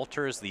 which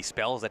alters the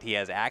spells that he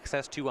has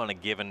access to on a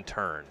given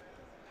turn.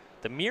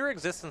 The mere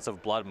existence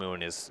of Blood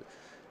Moon is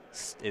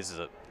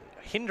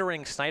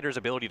hindering Snyder's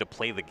ability to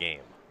play the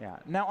game. Yeah.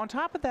 Now, on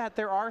top of that,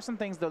 there are some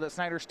things, though, that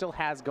Snyder still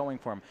has going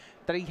for him.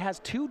 That he has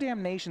 2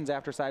 Damnations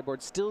after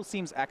sideboard still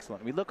seems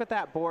excellent. We look at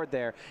that board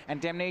there, and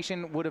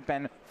Damnation would have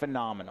been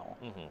phenomenal.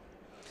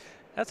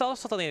 That's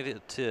also something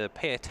to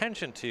pay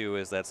attention to,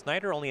 is that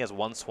Snyder only has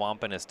 1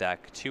 swamp in his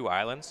deck, 2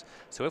 islands.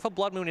 So if a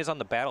Blood Moon is on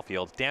the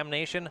battlefield,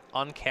 Damnation,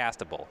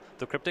 uncastable.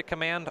 The Cryptic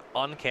Command,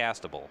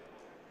 uncastable.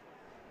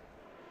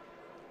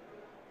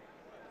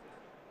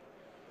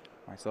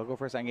 All right, so I'll go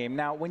for a second game.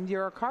 Now, when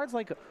there are cards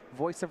like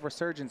Voice of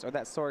Resurgence or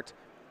that sort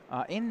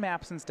in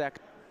Mapson's deck,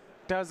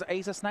 does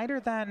Asa Snyder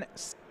then,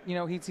 you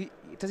know,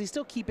 does he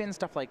still keep in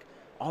stuff like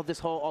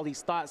all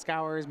these Thought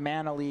Scours,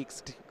 Mana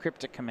Leaks,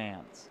 Cryptic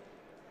Commands?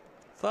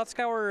 Thought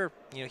Scour,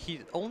 you know,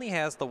 he only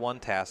has the 1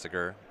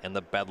 Tassiger and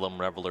the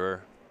Bedlam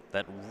Reveler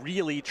that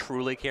really,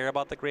 truly care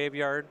about the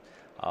graveyard.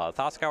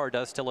 Thought Scour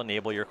does still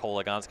enable your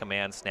Kolaghan's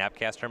Command,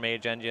 Snapcaster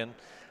Mage Engine.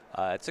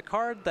 It's a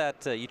card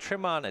that you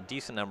trim on a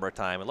decent number of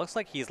times. It looks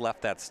like he's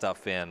left that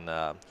stuff in.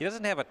 He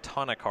doesn't have a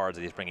ton of cards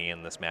that he's bringing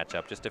in this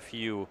matchup, just a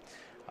few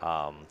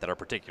that are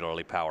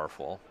particularly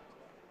powerful.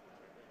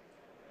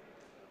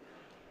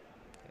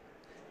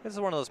 This is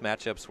one of those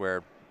matchups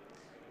where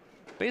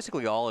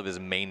basically all of his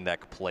main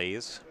deck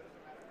plays,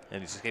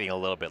 and he's just getting a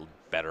little bit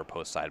better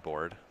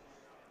post-sideboard.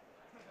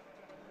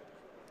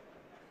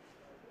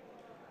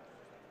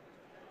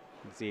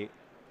 Let's see.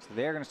 So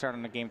they're going to start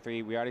on the Game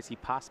 3. We already see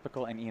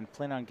Popspichal and Ian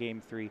Flynn on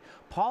Game 3.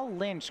 Paul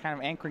Lynch kind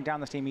of anchoring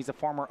down this team. He's a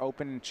former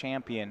Open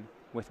champion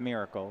with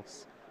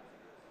Miracles.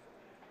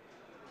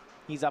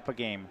 He's up a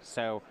game.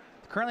 So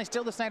currently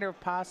still the Snyder of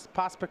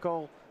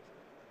Popspichal,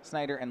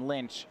 Snyder, and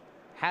Lynch.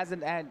 Has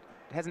an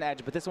edge,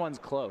 but this one's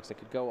close. It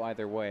could go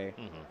either way.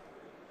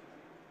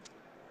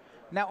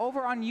 Now,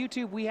 over on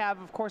YouTube, we have,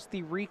 of course,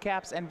 the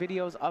recaps and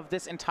videos of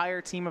this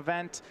entire team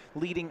event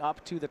leading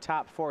up to the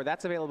top 4.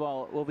 That's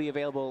available, will be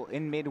available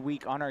in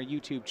midweek on our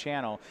YouTube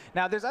channel.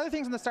 Now, there's other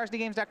things on the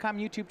StarCityGames.com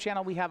YouTube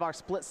channel. We have our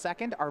Split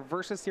Second, our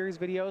Versus Series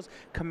videos,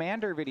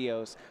 Commander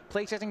videos,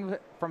 playtesting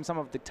from some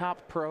of the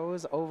top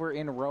pros over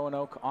in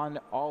Roanoke on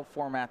all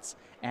formats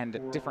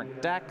and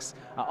different decks.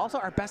 Also,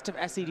 our Best of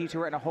SCG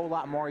Tour and a whole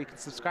lot more. You can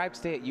subscribe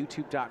today at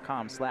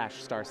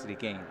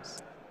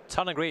youtube.com/StarCityGames.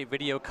 Ton of great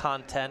video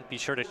content. Be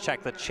sure to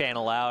check the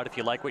channel out. If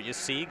you like what you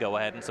see, go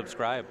ahead and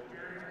subscribe.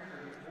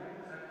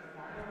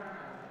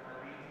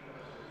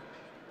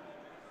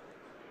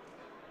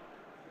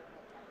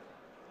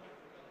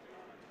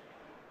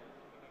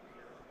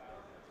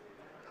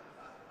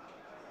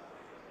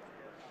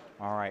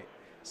 All right.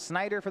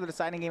 Snyder for the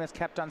deciding game is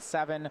kept on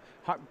 7.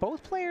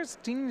 Both players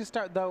seem to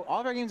start, though.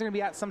 All of our games are going to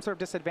be at some sort of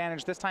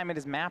disadvantage. This time it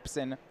is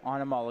Mapson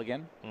on a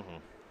mulligan.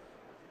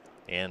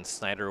 And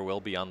Snyder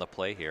will be on the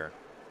play here.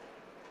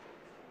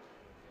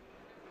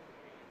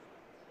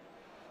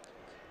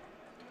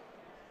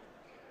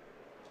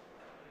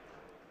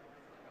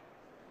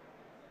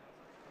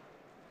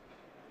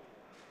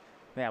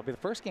 Yeah, it'll be the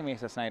first game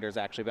Asa Snyder's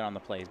actually been on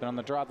the play. He's been on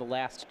the draw the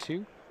last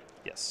 2.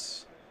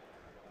 Yes.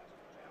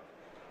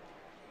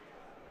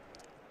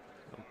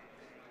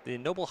 The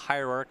Noble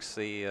Hierarchs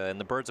and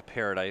the Birds of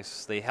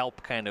Paradise, they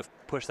help kind of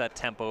push that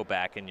tempo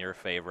back in your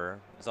favor.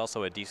 There's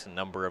also a decent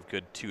number of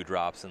good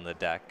 2-drops in the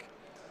deck.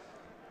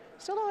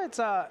 Still,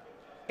 though,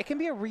 it can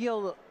be a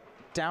real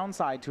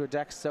downside to a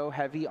deck so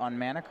heavy on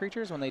mana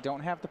creatures when they don't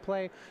have the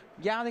play.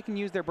 Yeah, they can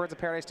use their Birds of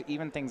Paradise to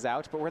even things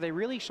out, but where they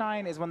really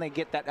shine is when they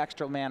get that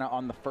extra mana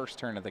on the first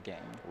turn of the game.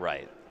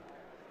 Right.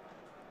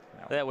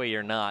 That way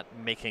you're not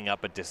making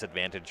up a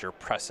disadvantage, you're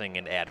pressing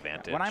an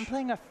advantage. When I'm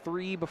playing a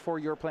 3 before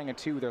you're playing a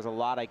 2, there's a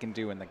lot I can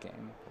do in the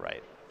game.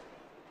 Right.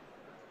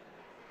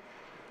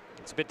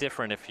 It's a bit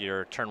different if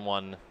you're turn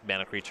 1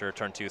 mana creature,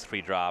 turn 2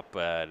 3-drop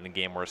in a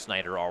game where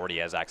Snyder already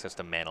has access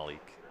to mana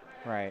leak.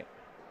 Right.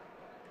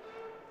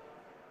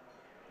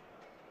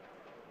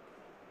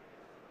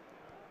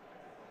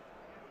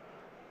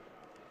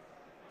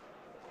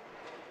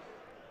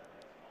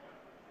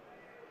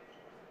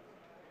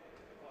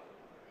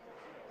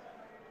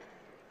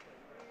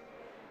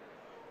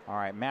 All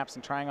right,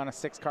 Mapson trying on a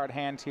 6-card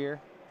hand here.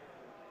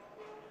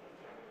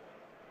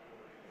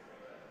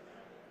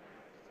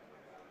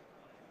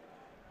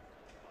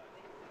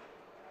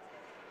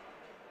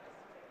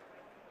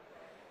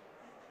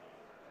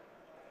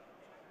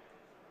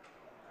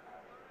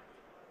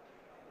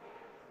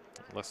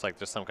 Looks like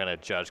there's some kind of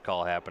judge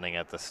call happening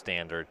at the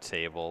standard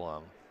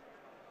table.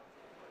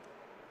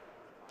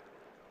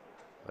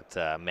 But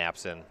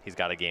Mapson, he's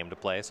got a game to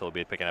play, so we'll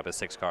be picking up a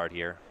 6-card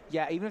here.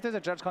 Yeah, even if there's a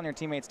judge call on your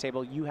teammate's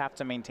table, you have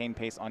to maintain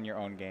pace on your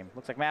own game.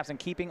 Looks like Mapson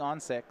keeping on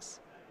 6.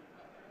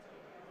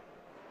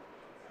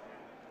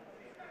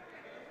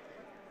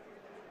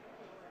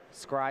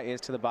 Scry is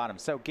to the bottom.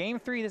 So game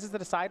 3, this is the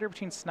decider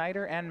between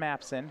Snyder and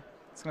Mapson.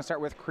 It's going to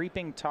start with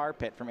Creeping Tar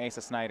Pit from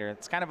Asa Snyder.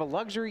 It's kind of a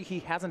luxury he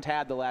hasn't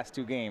had the last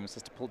 2 games,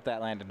 just to put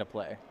that land into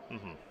play.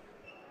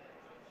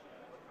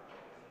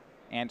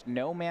 And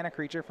no mana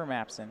creature for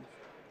Mapson.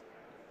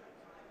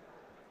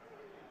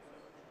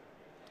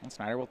 And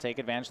Snyder will take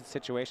advantage of the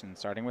situation,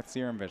 starting with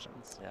Serum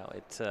Visions. Now,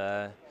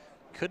 it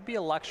could be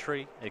a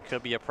luxury. It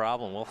could be a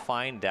problem. We'll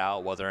find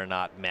out whether or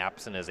not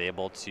Mapson is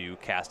able to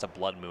cast a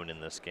Blood Moon in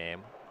this game.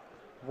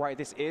 Right,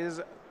 this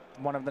is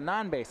one of the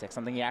non-basics,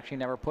 something he actually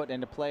never put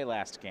into play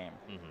last game.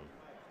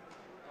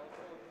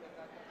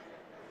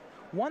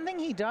 One thing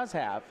he does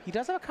have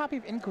a copy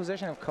of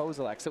Inquisition of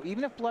Kozilek, so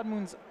even if Blood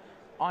Moon's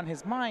on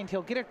his mind,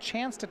 he'll get a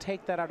chance to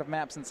take that out of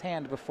Mapson's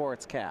hand before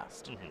it's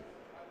cast.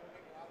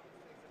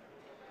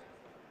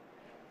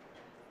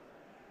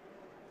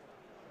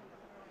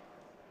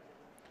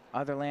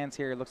 Other lands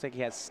here, it looks like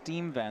he has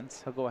Steam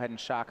Vents. He'll go ahead and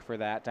shock for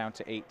that down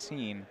to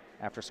 18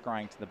 after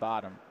scrying to the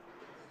bottom.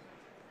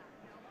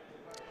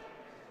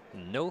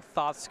 No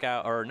Thought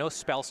Scout or no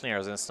Spell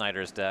Snares in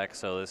Snyder's deck,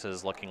 so this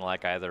is looking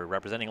like either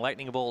representing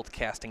Lightning Bolt,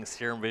 casting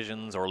Serum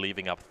Visions, or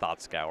leaving up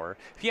Thought Scour.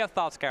 If you have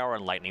Thought Scour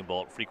and Lightning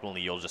Bolt, frequently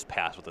you'll just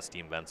pass with the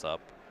Steam Vents up.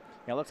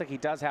 Yeah, it looks like he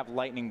does have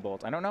Lightning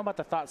Bolt. I don't know about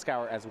the Thought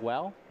Scour as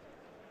well,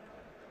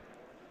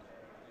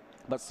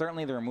 but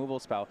certainly the removal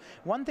spell.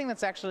 One thing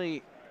that's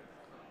actually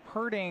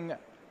hurting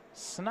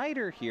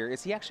Snyder here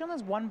is he actually only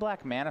has 1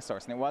 black mana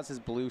source, and it was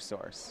his blue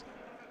source.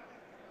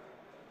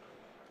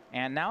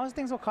 And now his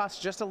things will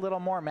cost just a little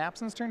more.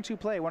 Mapson's turn 2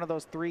 play one of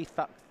those 3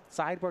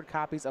 sideboard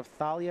copies of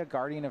Thalia,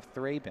 Guardian of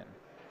Thraben.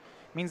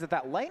 Means that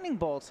that Lightning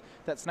Bolt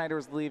that Snyder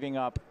was leaving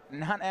up,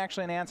 not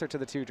actually an answer to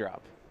the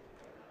 2-drop.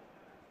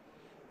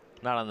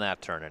 Not on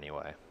that turn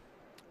anyway.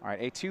 All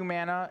right, a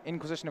 2-mana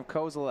Inquisition of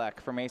Kozilek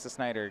from Asa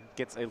Snyder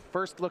gets a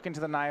first look into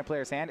the Naya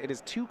player's hand. It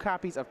is 2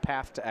 copies of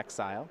Path to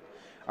Exile,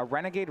 a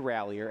Renegade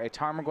Rallier, a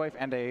Tarmogoyf,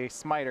 and a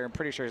Smiter. I'm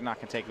pretty sure he's not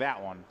going to take that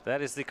one.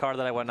 That is the card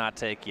that I would not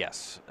take,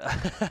 yes.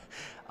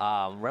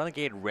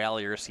 Renegade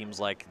Rallier seems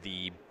like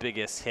the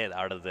biggest hit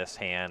out of this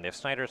hand. If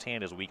Snyder's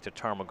hand is weak to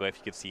Tarmogoyf,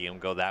 you could see him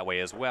go that way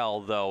as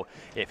well, though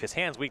if his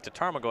hand's weak to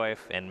Tarmogoyf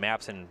and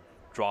Mapson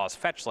draws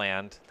fetch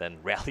land, then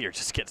Rallier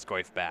just gets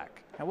Goyf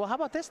back. Well, how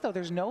about this, though?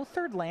 There's no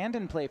 3rd land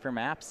in play for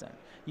Mapson.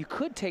 You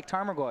could take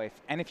Tarmogoyf,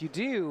 and if you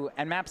do,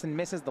 and Mapson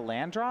misses the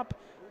land drop,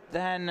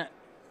 then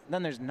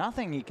there's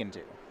nothing he can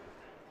do.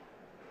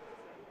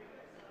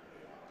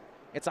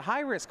 It's a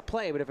high-risk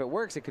play, but if it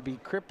works, it could be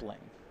crippling.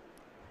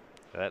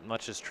 That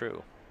much is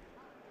true.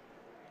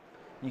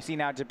 You see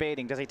now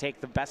debating, does he take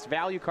the best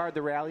value card,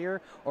 the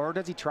Rallier, or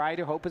does he try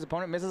to hope his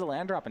opponent misses a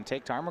land drop and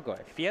take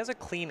Tarmogoyf? If he has a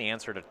clean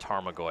answer to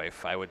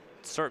Tarmogoyf, I would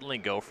certainly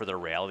go for the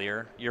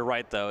Rallier. You're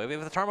right, though.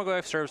 If the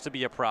Tarmogoyf serves to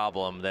be a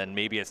problem, then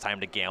maybe it's time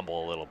to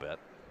gamble a little bit.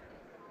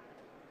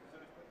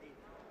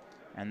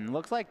 And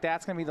looks like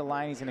that's going to be the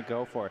line he's going to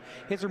go for.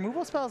 His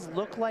removal spells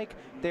look like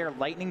they're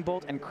Lightning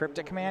Bolt and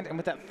Cryptic Command, and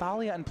with that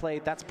Thalia in play,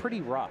 that's pretty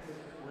rough.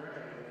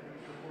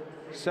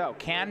 So,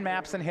 can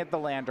Mapson hit the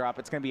land drop?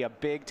 It's going to be a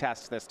big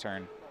test this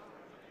turn.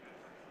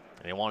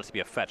 And he wants it to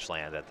be a fetch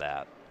land at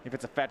that. If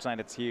it's a fetch land,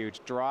 it's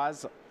huge.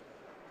 Draws.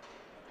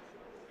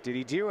 Did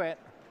he do it?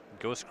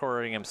 Ghost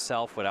Quartering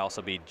himself would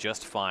also be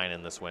just fine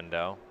in this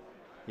window.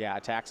 Yeah,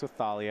 attacks with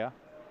Thalia.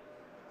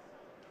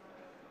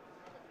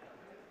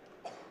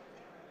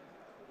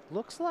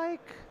 Looks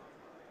like...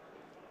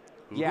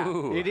 Yeah,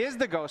 Ooh. it is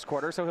the Ghost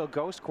Quarter, so he'll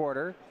Ghost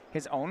Quarter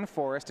his own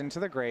forest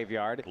into the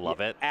graveyard. Love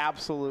it.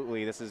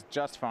 Absolutely, this is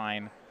just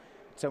fine.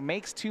 So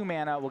makes 2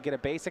 mana, will get a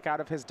basic out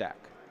of his deck.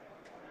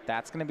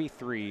 That's going to be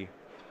 3.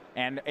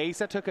 And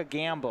Asa took a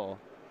gamble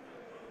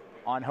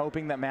on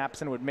hoping that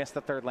Mapson would miss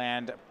the 3rd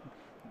land.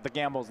 The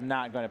gamble's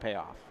not going to pay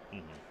off.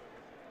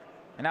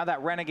 And now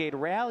that Renegade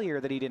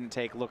Rallier that he didn't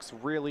take looks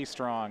really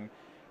strong.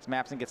 As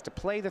Mapson gets to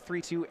play the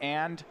 3-2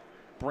 and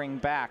bring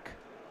back...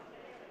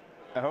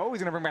 Oh,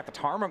 he's going to bring back the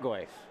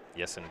Tarmogoyf.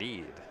 Yes,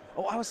 indeed.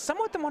 Oh, I was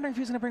somewhat wondering if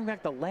he was going to bring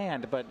back the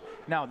land, but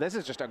no, this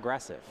is just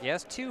aggressive. He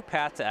has 2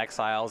 Path to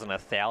Exiles and a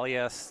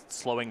Thalia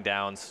slowing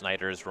down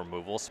Snyder's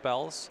removal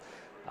spells.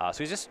 So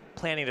he's just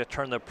planning to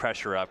turn the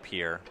pressure up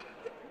here.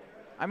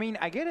 I mean,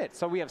 I get it.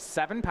 So we have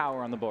 7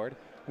 power on the board.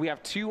 We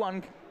have 2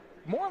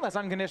 more or less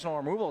unconditional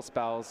removal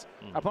spells.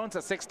 Opponents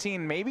at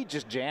 16, maybe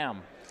just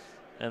jam.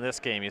 In this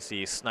game, you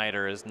see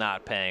Snyder is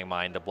not paying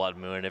mind to Blood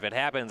Moon. If it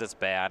happens, it's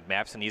bad.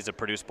 Mapson needs to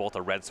produce both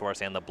a red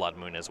source and the Blood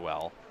Moon as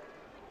well.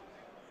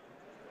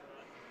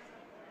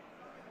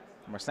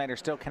 Where Snyder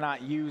still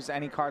cannot use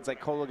any cards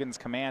like Kolaghan's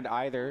Command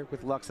either,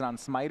 with Luxodon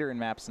Smiter in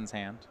Mapson's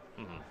hand.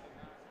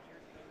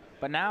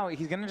 But now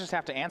he's going to just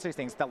have to answer these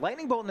things. The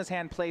Lightning Bolt in his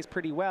hand plays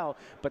pretty well,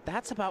 but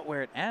that's about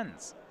where it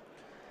ends.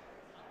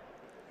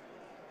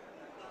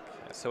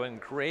 So in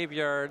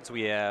graveyards,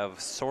 we have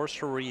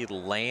Sorcery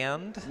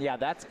Land. Yeah,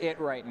 that's it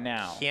right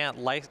now. Can't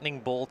Lightning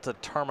Bolt a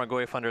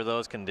Tarmogoyf under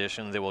those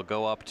conditions. It will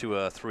go up to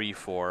a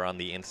 3/4 on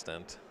the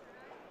instant.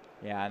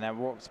 Yeah, and that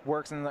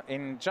works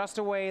in just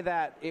a way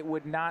that it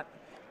would not.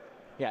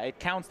 Yeah, it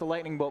counts the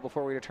Lightning Bolt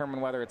before we determine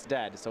whether it's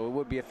dead. So it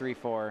would be a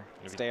 3/4,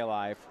 stay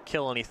alive.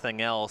 Kill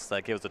anything else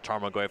that gives the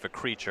Tarmogoyf a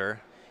creature.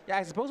 Yeah,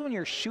 I suppose when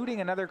you're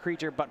shooting another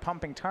creature but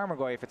pumping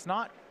Tarmogoyf, it's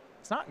not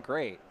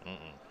great.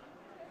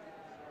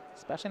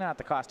 Especially not at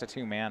the cost of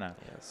 2 mana.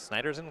 Yeah,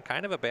 Snyder's in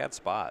kind of a bad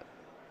spot.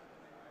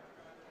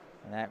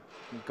 And that,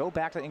 go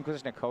back to the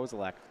Inquisition of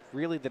Kozilek.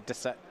 Really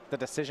the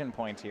decision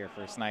point here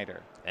for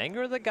Snyder.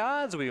 Anger of the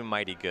Gods would be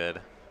mighty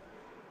good.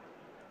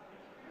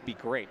 Be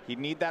great. He'd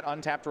need that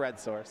untapped red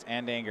source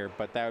and Anger,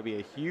 but that would be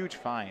a huge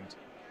find.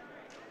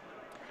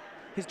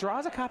 His draw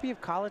is a copy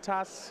of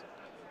Kalitas,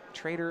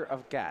 Trader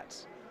of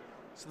Gat.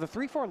 So the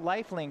 3/4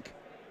 lifelink,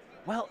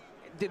 well,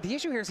 the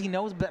issue here is he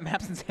knows that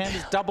Mapson's hand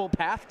is double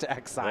Path to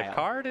Exile. The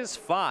card is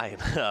fine.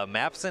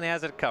 Mapson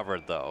has it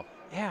covered, though.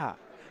 Yeah.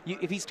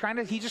 If he's trying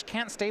to, he just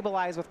can't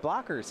stabilize with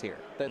blockers here.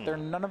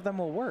 None of them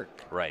will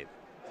work. Right.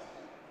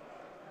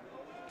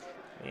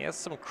 He has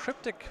some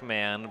Cryptic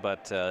Command,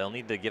 but he'll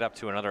need to get up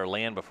to another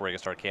land before he can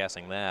start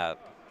casting that.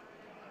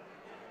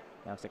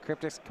 That's the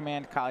Cryptic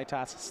Command,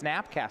 Kalitas,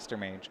 Snapcaster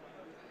Mage.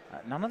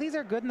 None of these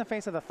are good in the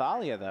face of the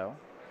Thalia, though.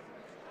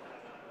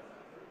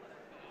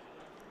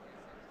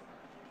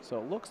 So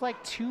it looks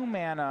like 2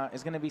 mana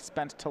is going to be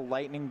spent to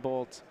Lightning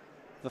Bolt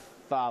the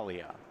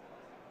Thalia.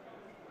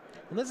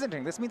 And this is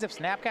interesting. This means if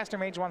Snapcaster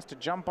Mage wants to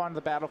jump onto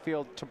the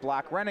battlefield to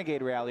block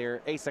Renegade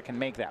Rallier, Asa can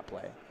make that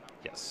play.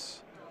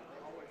 Yes.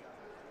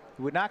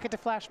 He would not get to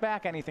flash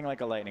back anything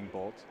like a Lightning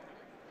Bolt.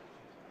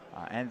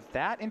 And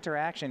that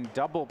interaction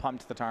double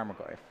pumped the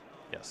Tarmogoyf.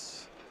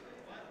 Yes.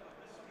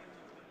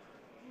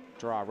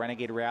 Draw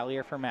Renegade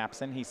Rallier for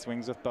Mapson. He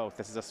swings with both.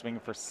 This is a swing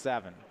for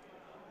 7.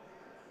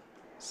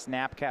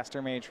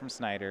 Snapcaster Mage from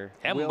Snyder.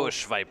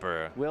 Ambush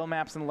Viper. Will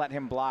Mapson let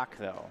him block,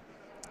 though?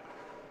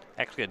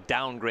 Actually, a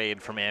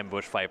downgrade from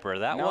Ambush Viper.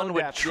 That No one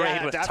would depth. trade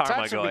Yeah, with that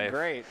touch would be Tarmogoyf.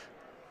 great.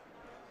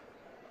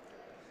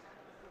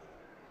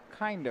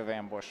 Kind of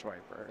Ambush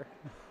Viper.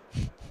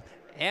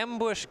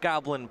 Ambush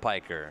Goblin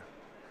Piker.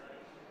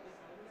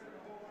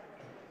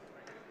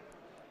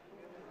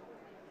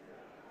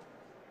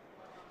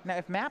 Now,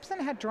 if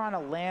Mapson had drawn a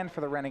land for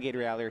the Renegade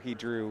Rallier he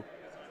drew,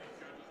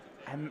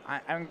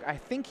 I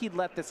think he'd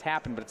let this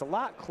happen, but it's a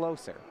lot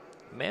closer.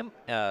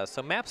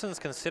 So Mapson's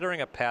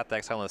considering a Path to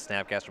Exile and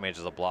Snapcaster Mage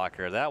as a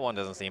blocker. That one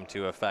doesn't seem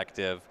too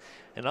effective.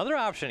 Another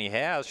option he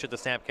has, should the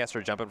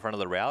Snapcaster jump in front of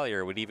the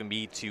Rallier, would even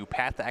be to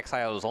Path to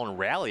Exile his own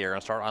Rallier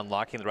and start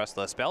unlocking the rest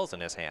of the spells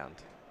in his hand.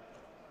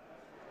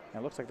 Now,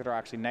 it looks like the draw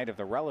actually Knight of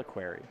the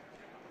Reliquary.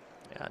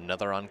 Yeah,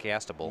 another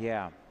uncastable.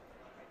 Yeah.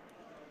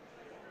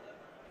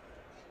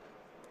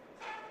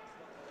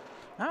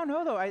 I don't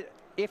know, though.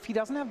 If he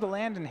doesn't have the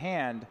land in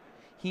hand,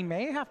 he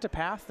may have to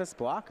pass this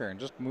blocker and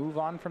just move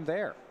on from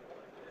there.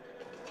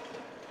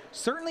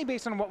 Certainly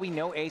based on what we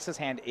know Ace's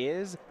hand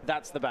is,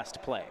 that's the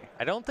best play.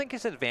 I don't think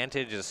his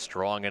advantage is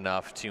strong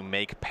enough to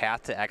make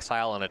Path to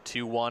Exile on a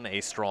 2/1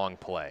 a strong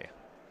play.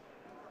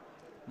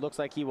 Looks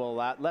like he will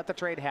let the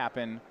trade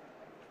happen.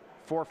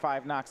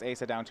 4/5 knocks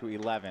Asa down to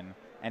 11,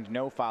 and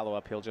no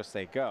follow-up, he'll just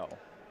say go.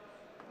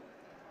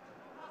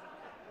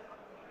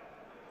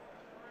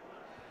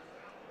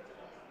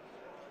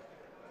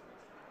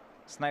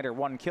 Snyder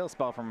 1 kill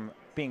spell from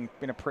being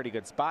in a pretty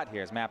good spot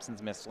here as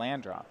Mapson's missed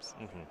land drops.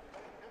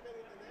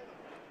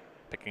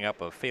 Picking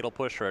up a Fatal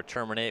Push or a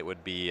Terminate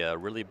would be a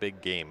really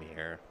big game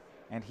here.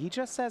 And he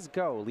just says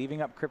go,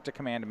 leaving up Cryptic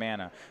Command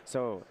mana.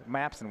 So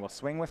Mapson will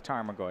swing with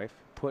Tarmogoyf,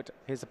 put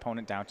his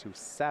opponent down to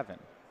 7.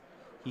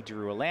 He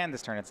drew a land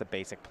this turn. It's a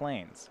basic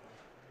Plains.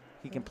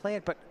 He can play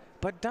it,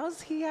 but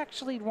does he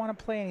actually want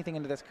to play anything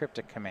into this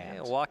Cryptic Command?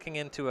 Yeah, walking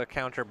into a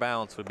counter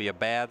bounce would be a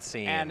bad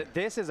scene. And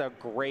this is a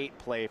great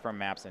play from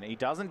Mapson. He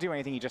doesn't do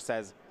anything. He just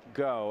says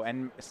go.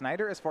 And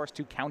Snyder is forced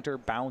to counter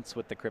bounce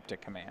with the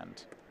Cryptic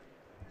Command.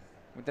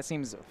 That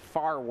seems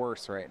far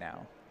worse right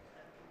now.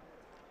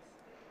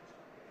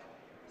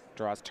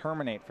 Draws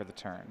Terminate for the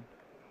turn.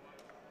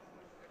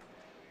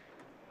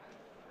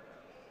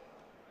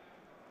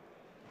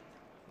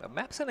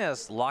 Mapson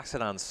has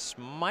Luxodon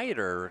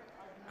Smiter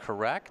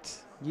correct?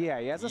 Yeah,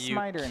 he has a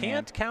Smiter in hand. You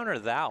can't counter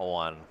that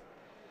one.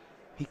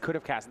 He could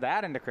have cast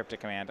that into Cryptic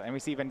Command. And we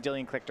see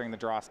Vendilion Click during the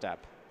draw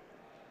step.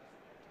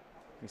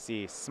 We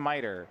see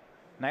Smiter,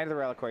 Knight of the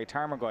Reliquary,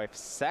 Tarmogoyf,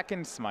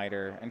 second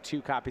Smiter, and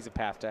 2 copies of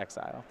Path to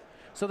Exile.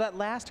 So that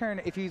last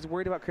turn, if he's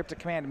worried about Cryptic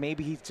Command,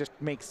 maybe he just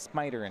makes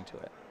Smiter into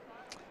it.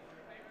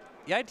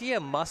 The idea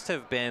must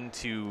have been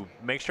to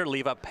make sure to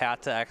leave up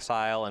Path to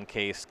Exile in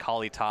case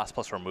Kalitas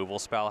plus removal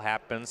spell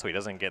happens so he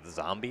doesn't get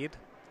zombied.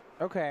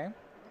 Okay.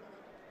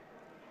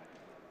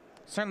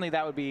 Certainly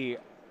that would be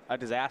a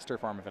disaster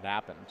for him if it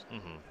happened.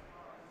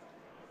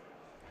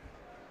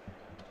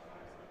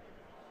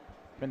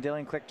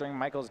 Vendilion Click during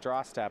Michael's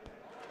draw step.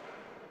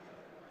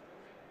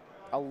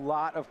 A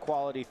lot of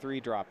quality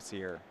 3-drops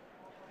here.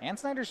 And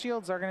Snyder's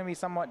shields are going to be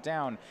somewhat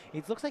down.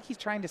 It looks like he's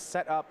trying to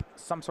set up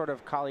some sort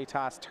of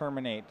Kalitas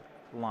Terminate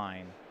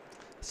line.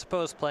 I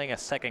suppose playing a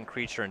second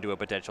creature into a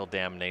potential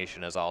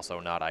damnation is also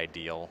not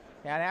ideal.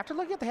 Yeah, and after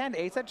looking at the hand,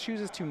 Asa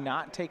chooses to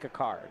not take a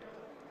card.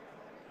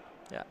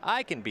 Yeah,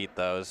 I can beat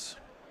those.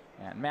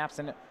 And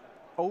Mapson,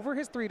 over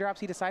his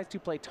 3-drops, he decides to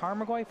play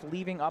Tarmogoyf,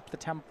 leaving up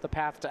the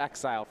Path to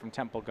Exile from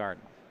Temple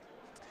Garden.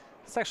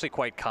 It's actually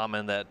quite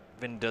common that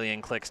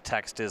Vendilion Click's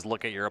text is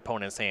look at your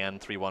opponent's hand,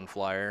 3/1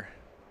 flyer.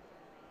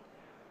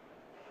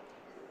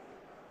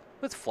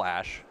 With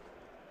flash.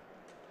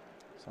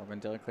 So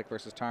Vendilion Click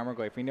versus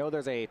Tarmogoyf. We know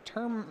there's a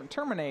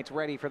Terminate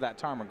ready for that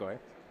Tarmogoyf.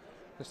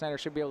 So Snyder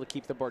should be able to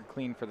keep the board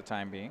clean for the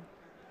time being.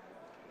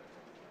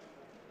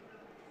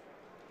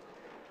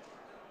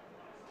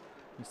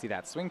 You see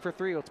that swing for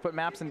 3. Let's put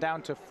Mapson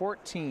down to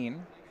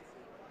 14.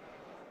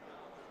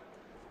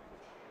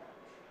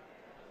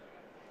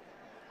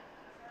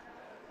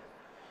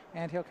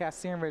 And he'll cast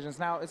Serum Visions.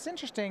 Now, it's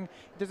interesting.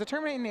 There's a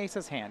Terminate in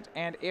Asa's hand.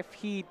 And if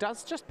he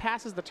just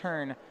passes the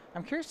turn,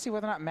 I'm curious to see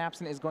whether or not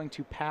Mapson is going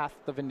to path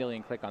the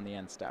Vendilion Click on the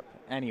end step.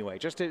 Anyway,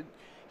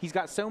 he's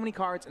got so many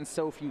cards and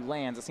so few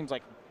lands, it seems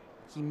like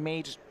he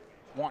may just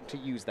want to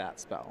use that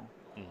spell.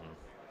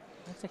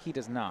 Looks like he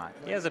does not.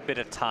 He has a bit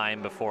of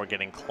time before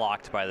getting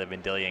clocked by the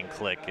Vendilion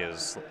Click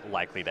is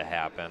likely to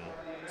happen.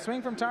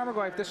 Swing from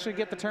Tarmogoyf. This should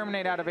get the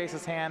Terminate out of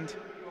Asa's hand.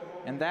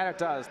 And that it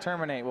does.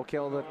 Terminate will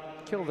kill the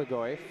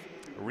Goyf.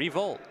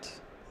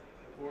 Revolt.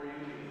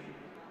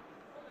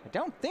 I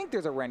don't think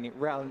there's a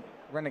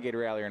Renegade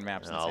Rallier in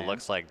Mapson's hand.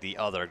 Looks like the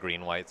other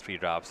green-white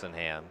 3-drops in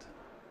hand.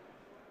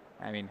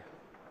 I mean,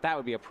 that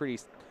would be a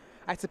pretty...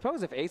 I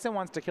suppose if Asa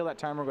wants to kill that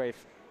Tarmogoyf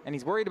and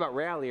he's worried about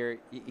Rallier,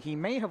 he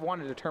may have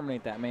wanted to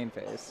terminate that main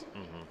phase.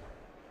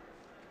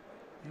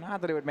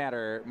 Not that it would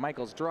matter.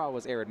 Michael's draw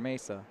was Arid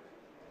Mesa.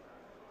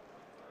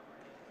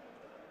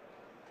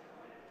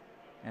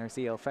 And we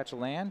see he'll fetch a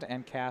land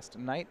and cast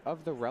Knight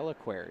of the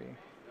Reliquary.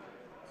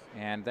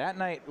 And that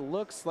Knight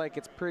looks like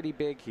it's pretty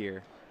big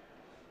here.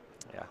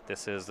 Yeah,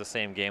 this is the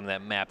same game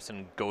that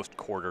Mapson ghost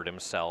quartered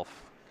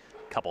himself.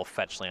 A couple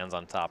fetch lands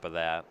on top of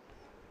that.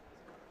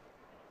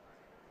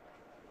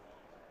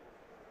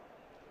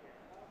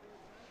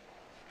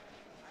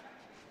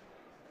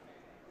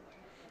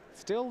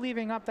 Still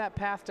leaving up that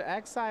Path to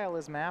Exile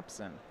is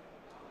Mapson.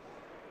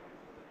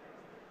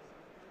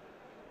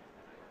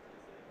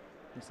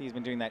 You see he's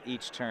been doing that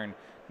each turn.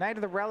 Knight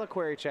of the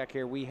Reliquary check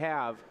here. We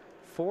have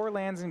 4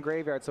 lands in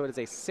graveyard, so it is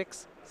a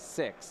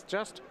 6/6.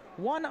 Just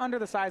one under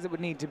the size it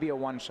would need to be a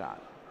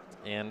one-shot.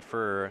 And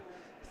for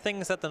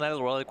things that the Knight of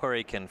the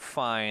Reliquary can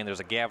find, there's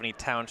a Gavany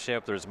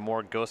Township, there's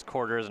more Ghost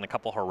Quarters, and a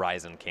couple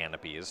Horizon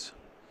Canopies.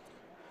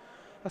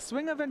 A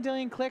swing of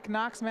Vendilion Click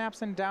knocks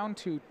Mapson down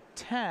to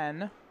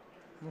 10.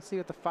 We'll see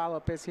what the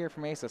follow-up is here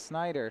from Asa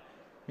Snyder.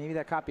 Maybe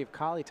that copy of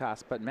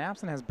Kalitas, but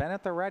Mapson has been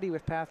at the ready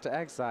with Path to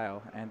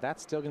Exile, and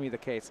that's still going to be the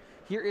case.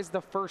 Here is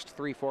the first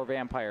 3/4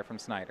 Vampire from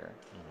Snyder.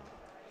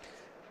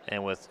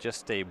 And with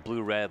just a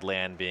blue-red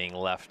land being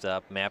left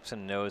up, Mapson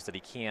knows that he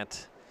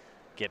can't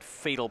get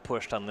fatal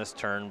pushed on this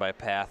turn by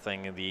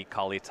pathing the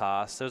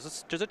Kalitas.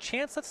 There's a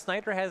chance that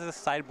Snyder has a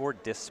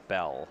sideboard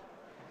Dispel.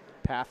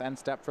 Path end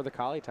step for the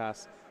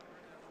Kalitas.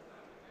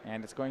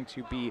 And it's going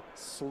to be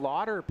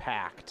Slaughter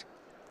Pact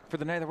for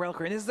the Knight of the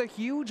Reliquary. And this is a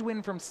huge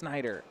win from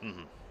Snyder.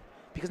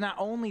 Because not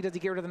only does he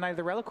get rid of the Knight of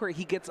the Reliquary,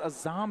 he gets a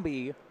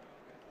zombie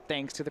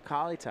thanks to the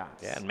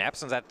Kalitas. Yeah, and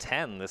Mapson's at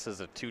 10. This is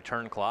a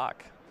 2-turn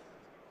clock.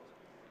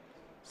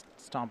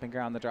 Stomping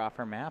ground the draw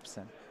for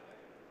Mapson.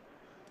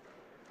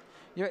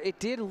 Yeah, it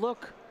did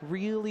look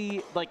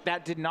really like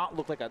that. Did not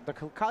look like the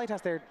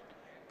Kalitas there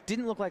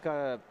didn't look like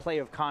a play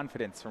of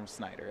confidence from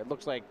Snyder. It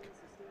looks like.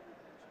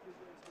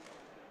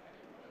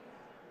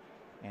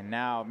 And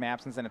now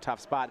Mapson's in a tough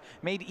spot.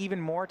 Made even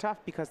more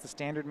tough because the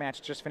standard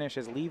match just finished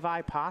as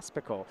Levi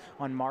Popspichal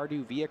on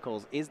Mardu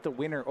Vehicles is the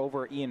winner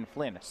over Ian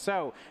Flynn.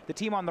 So the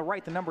team on the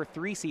right, the number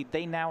 3 seed,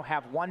 they now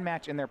have 1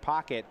 match in their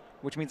pocket,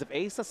 which means if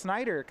Asa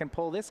Snyder can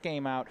pull this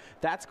game out,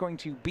 that's going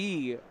to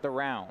be the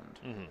round.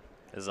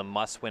 This is a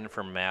must-win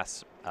for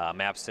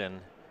Mapson.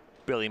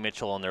 Billy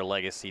Mitchell on their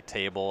legacy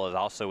table is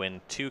also in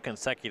 2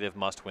 consecutive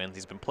must-wins.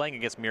 He's been playing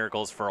against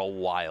Miracles for a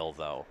while,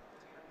 though.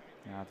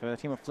 For the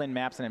team of Flynn,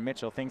 Mapson, and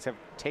Mitchell, things have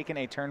taken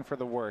a turn for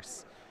the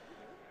worse.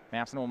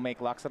 Mapson will make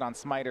Luxodon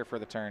Smiter for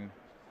the turn.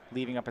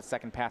 leaving up his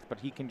second path, but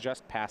he can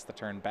just pass the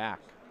turn back.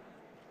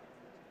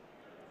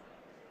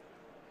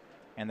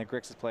 And the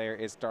Grixis player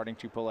is starting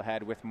to pull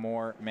ahead with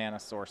more mana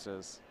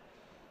sources.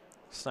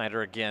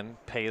 Snyder again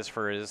pays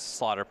for his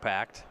Slaughter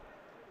Pact.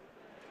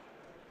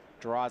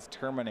 Draws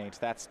Terminate.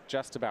 That's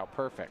just about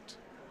perfect.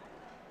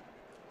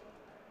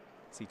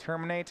 See,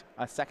 Terminate,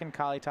 a second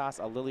Kalitas,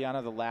 a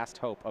Liliana, the Last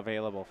Hope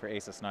available for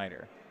Asa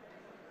Snyder.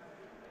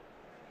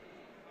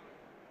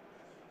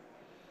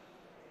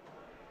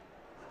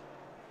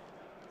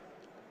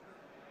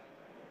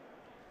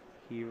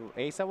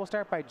 Asa will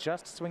start by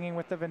just swinging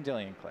with the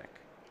Vendilion Click.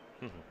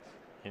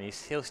 And he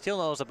still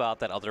knows about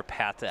that other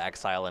path to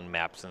exile in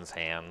Mapson's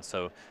hand,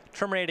 so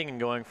terminating and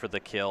going for the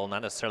kill,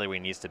 not necessarily where he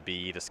needs to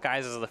be,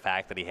 disguises the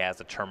fact that he has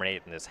to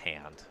terminate in his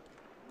hand.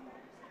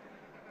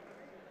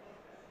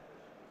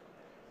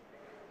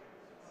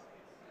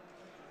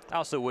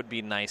 Also would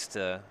be nice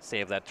to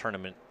save that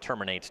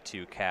terminate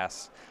to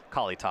cast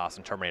Kalitas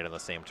and terminate on the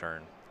same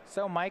turn.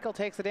 So Michael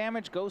takes the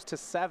damage, goes to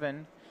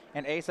 7,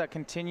 and Asa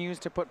continues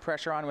to put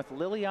pressure on with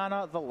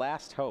Liliana, the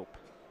Last Hope.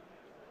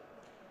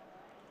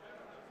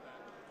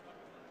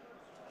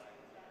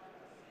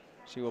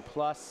 She will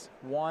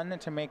 +1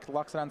 to make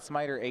Luxodon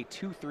Smiter a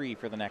 2/3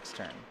 for the next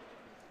turn.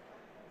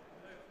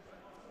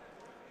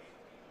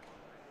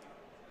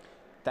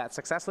 That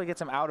successfully gets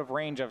him out of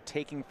range of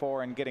taking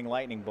 4 and getting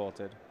lightning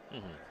bolted.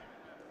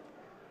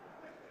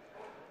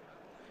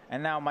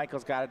 And now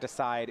Michael's got to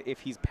decide if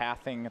he's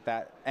pathing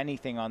that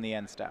anything on the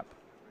end step.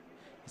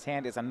 His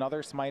hand is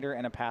another Smiter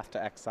and a path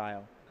to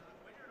exile.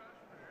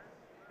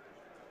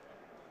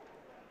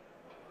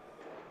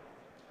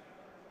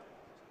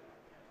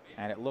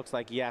 And it looks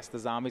like, yes, the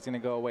zombie's going to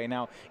go away.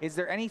 Now, is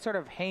there any sort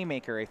of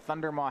haymaker, a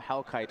Thundermaw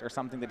Hellkite, or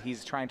something that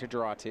he's trying to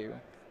draw to?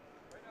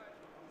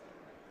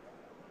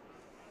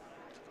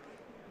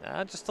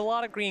 Just a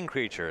lot of green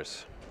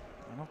creatures.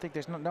 I don't think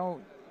there's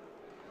no.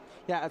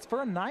 Yeah, as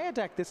for a Naya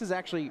deck, this is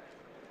actually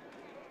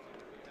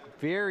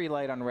very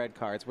light on red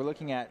cards. We're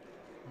looking at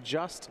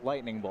just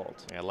Lightning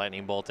Bolt. Yeah,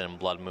 Lightning Bolt and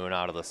Blood Moon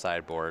out of the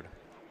sideboard.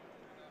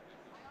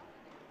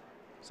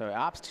 So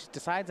he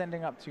decides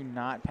ending up to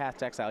not path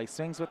to exile. He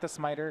swings with the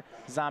Smiter,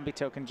 zombie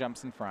token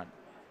jumps in front.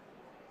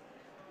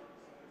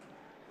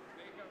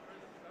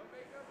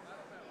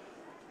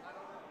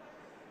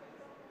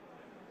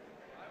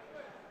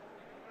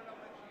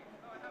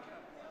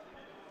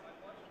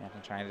 And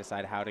I'm trying to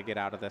decide how to get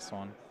out of this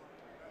one.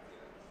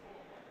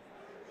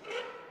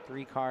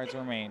 3 cards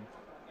remain.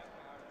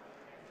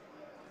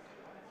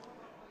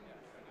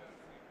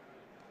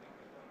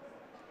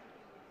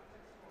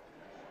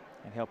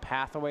 And he'll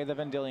path away the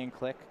Vendilion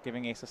Click,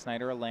 giving Asa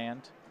Snyder a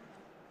land.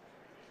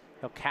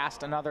 He'll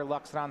cast another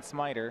Luxodon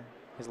Smiter.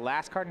 His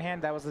last card in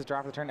hand, that was his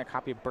draw for the turn, a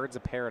copy of Birds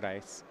of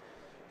Paradise.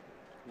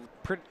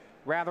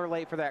 Rather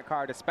late for that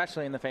card,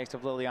 especially in the face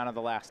of Liliana,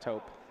 the Last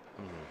Hope.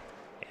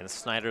 And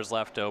Snyder's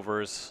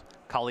leftovers,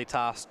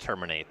 Kalitas,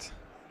 Terminate.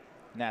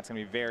 And that's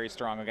going to be very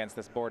strong against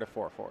this board of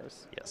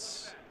 4/4s.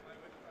 Yes.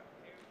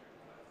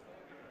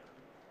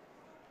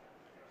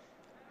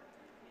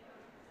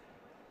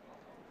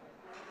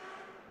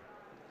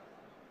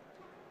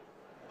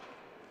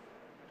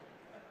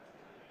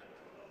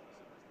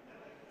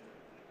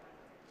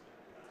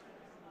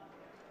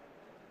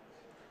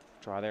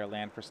 Draw their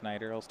land for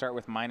Snyder. He'll start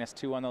with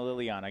 -2 on the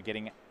Liliana,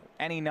 getting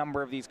any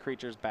number of these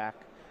creatures back.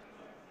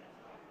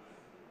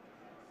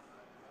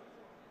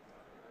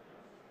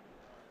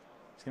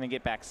 He's going to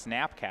get back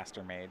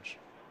Snapcaster Mage.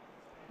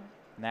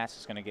 And that's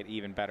just going to get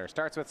even better.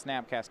 Starts with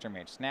Snapcaster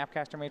Mage.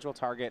 Snapcaster Mage will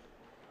target,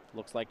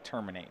 looks like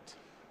Terminate.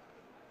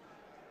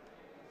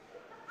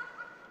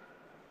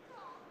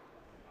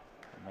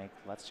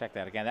 Let's check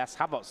that again.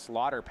 How about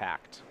Slaughter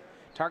Pact?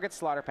 Target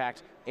Slaughter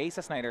Pact.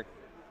 Asa Snyder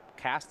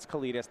casts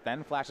Kalitas,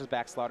 then flashes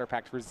back Slaughter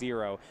Pact for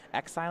 0,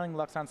 exiling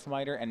Luxodon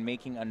Smiter and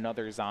making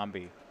another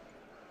zombie.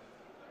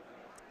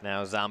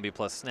 Now zombie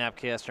plus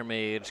Snapcaster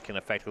Mage can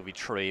effectively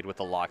trade with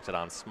the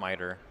Locked-On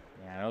Smiter.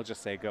 Yeah, and I'll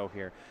just say go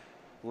here.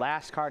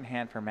 Last card in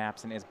hand for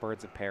Mapson is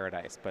Birds of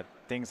Paradise, but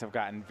things have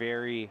gotten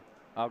very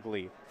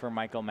ugly for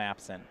Michael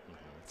Mapson.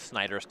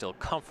 Snyder still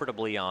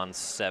comfortably on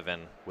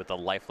 7 with a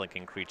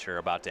lifelinking creature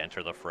about to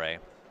enter the fray.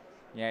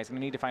 Yeah, he's going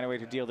to need to find a way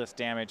to deal this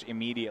damage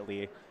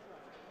immediately.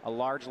 A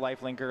large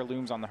lifelinker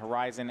looms on the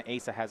horizon.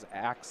 Asa has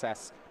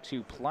access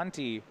to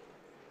plenty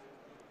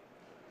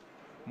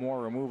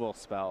more removal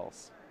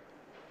spells.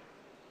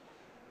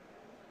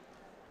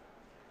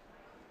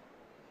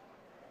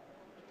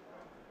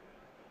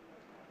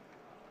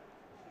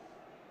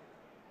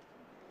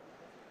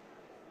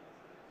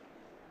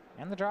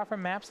 And the draw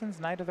from Mapson's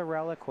Knight of the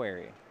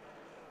Reliquary.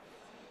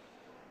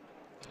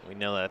 We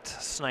know that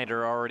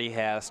Snyder already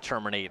has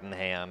Terminate in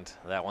hand.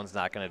 That one's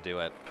not going to do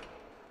it.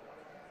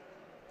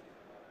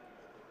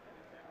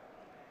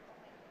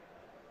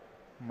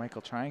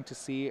 Michael trying to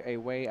see a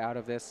way out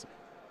of this.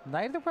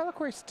 Knight of the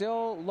Reliquary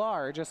still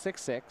large, a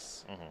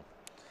 6/6.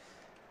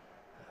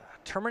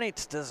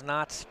 Terminate does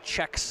not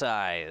check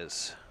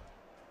size.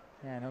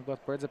 Yeah, no,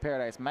 both Birds of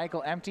Paradise.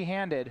 Michael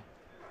empty-handed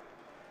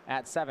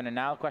at 7, and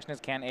now the question is,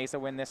 can Asa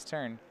win this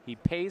turn? He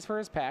pays for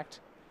his pact,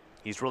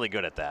 He's really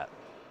good at that.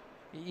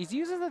 He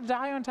uses the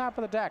die on top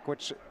of the deck,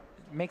 which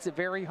makes it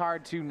very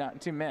hard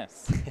to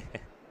miss.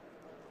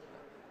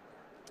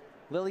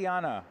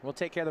 Liliana will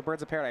take care of the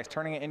Birds of Paradise,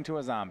 turning it into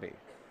a zombie.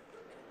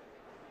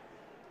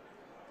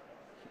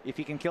 If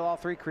he can kill all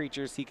 3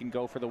 creatures, he can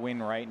go for the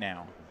win right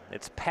now.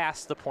 It's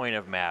past the point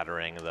of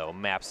mattering, though.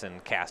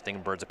 Mapson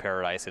casting Birds of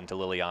Paradise into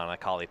Liliana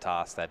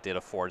Kalitas. That did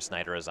afford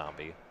Snyder a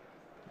zombie.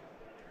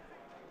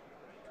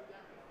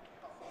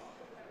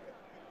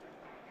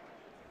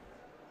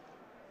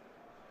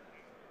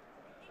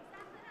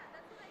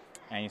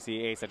 And you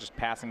see Asa just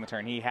passing the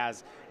turn. He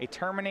has a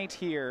Terminate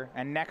here,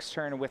 and next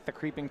turn with the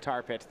Creeping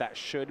Tar Pit, that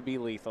should be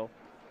lethal.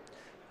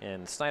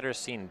 And Snyder's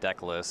seen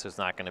deckless. There's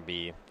not going to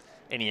be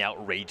any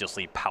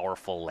outrageously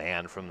powerful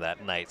land from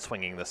that knight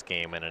swinging this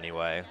game in any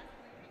way.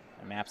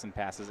 And Mapson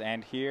passes,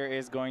 and here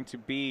is going to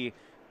be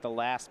the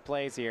last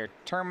plays here.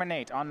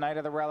 Terminate on Knight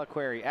of the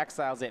Reliquary,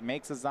 exiles it,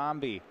 makes a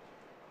zombie.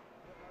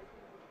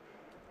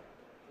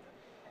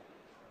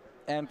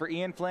 And for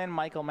Ian Flynn,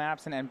 Michael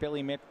Mapson, and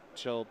Billy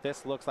Mitchell,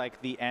 this looks like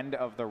the end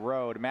of the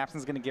road.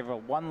 Mapson's going to give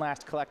one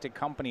last Collected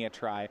Company a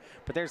try,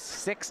 but there's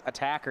 6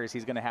 attackers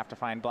he's going to have to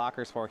find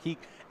blockers for. He,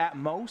 at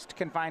most,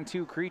 can find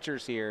 2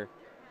 creatures here,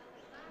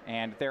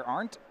 and there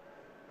aren't,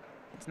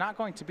 it's not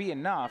going to be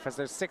enough, as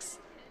there's 6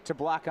 to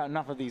block out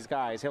enough of these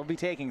guys. He'll be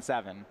taking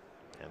 7.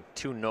 And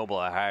 2 Noble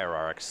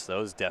Hierarchs,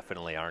 those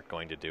definitely aren't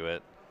going to do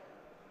it.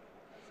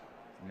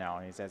 No,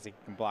 he says he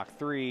can block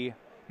 3.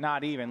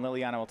 Not even.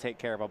 Liliana will take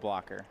care of a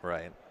blocker.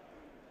 Right.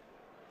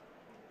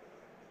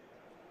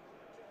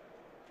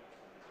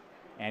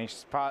 And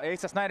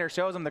Asa Snyder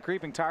shows him the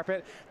Creeping Tar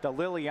Pit, the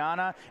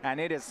Liliana,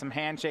 and it is some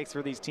handshakes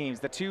for these teams.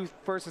 The 2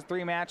 versus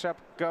 3 matchup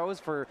goes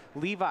for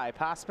Levi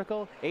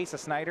Popspichal, Asa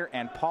Snyder,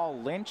 and Paul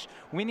Lynch.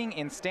 Winning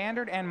in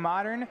Standard and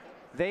Modern,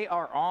 they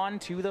are on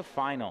to the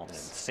finals. And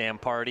Sam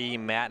Party,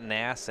 Matt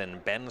Nass,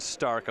 and Ben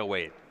Stark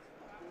await.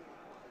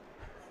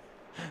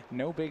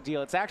 No big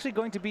deal. It's actually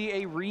going to be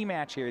a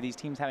rematch here, these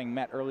teams having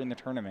met early in the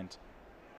tournament.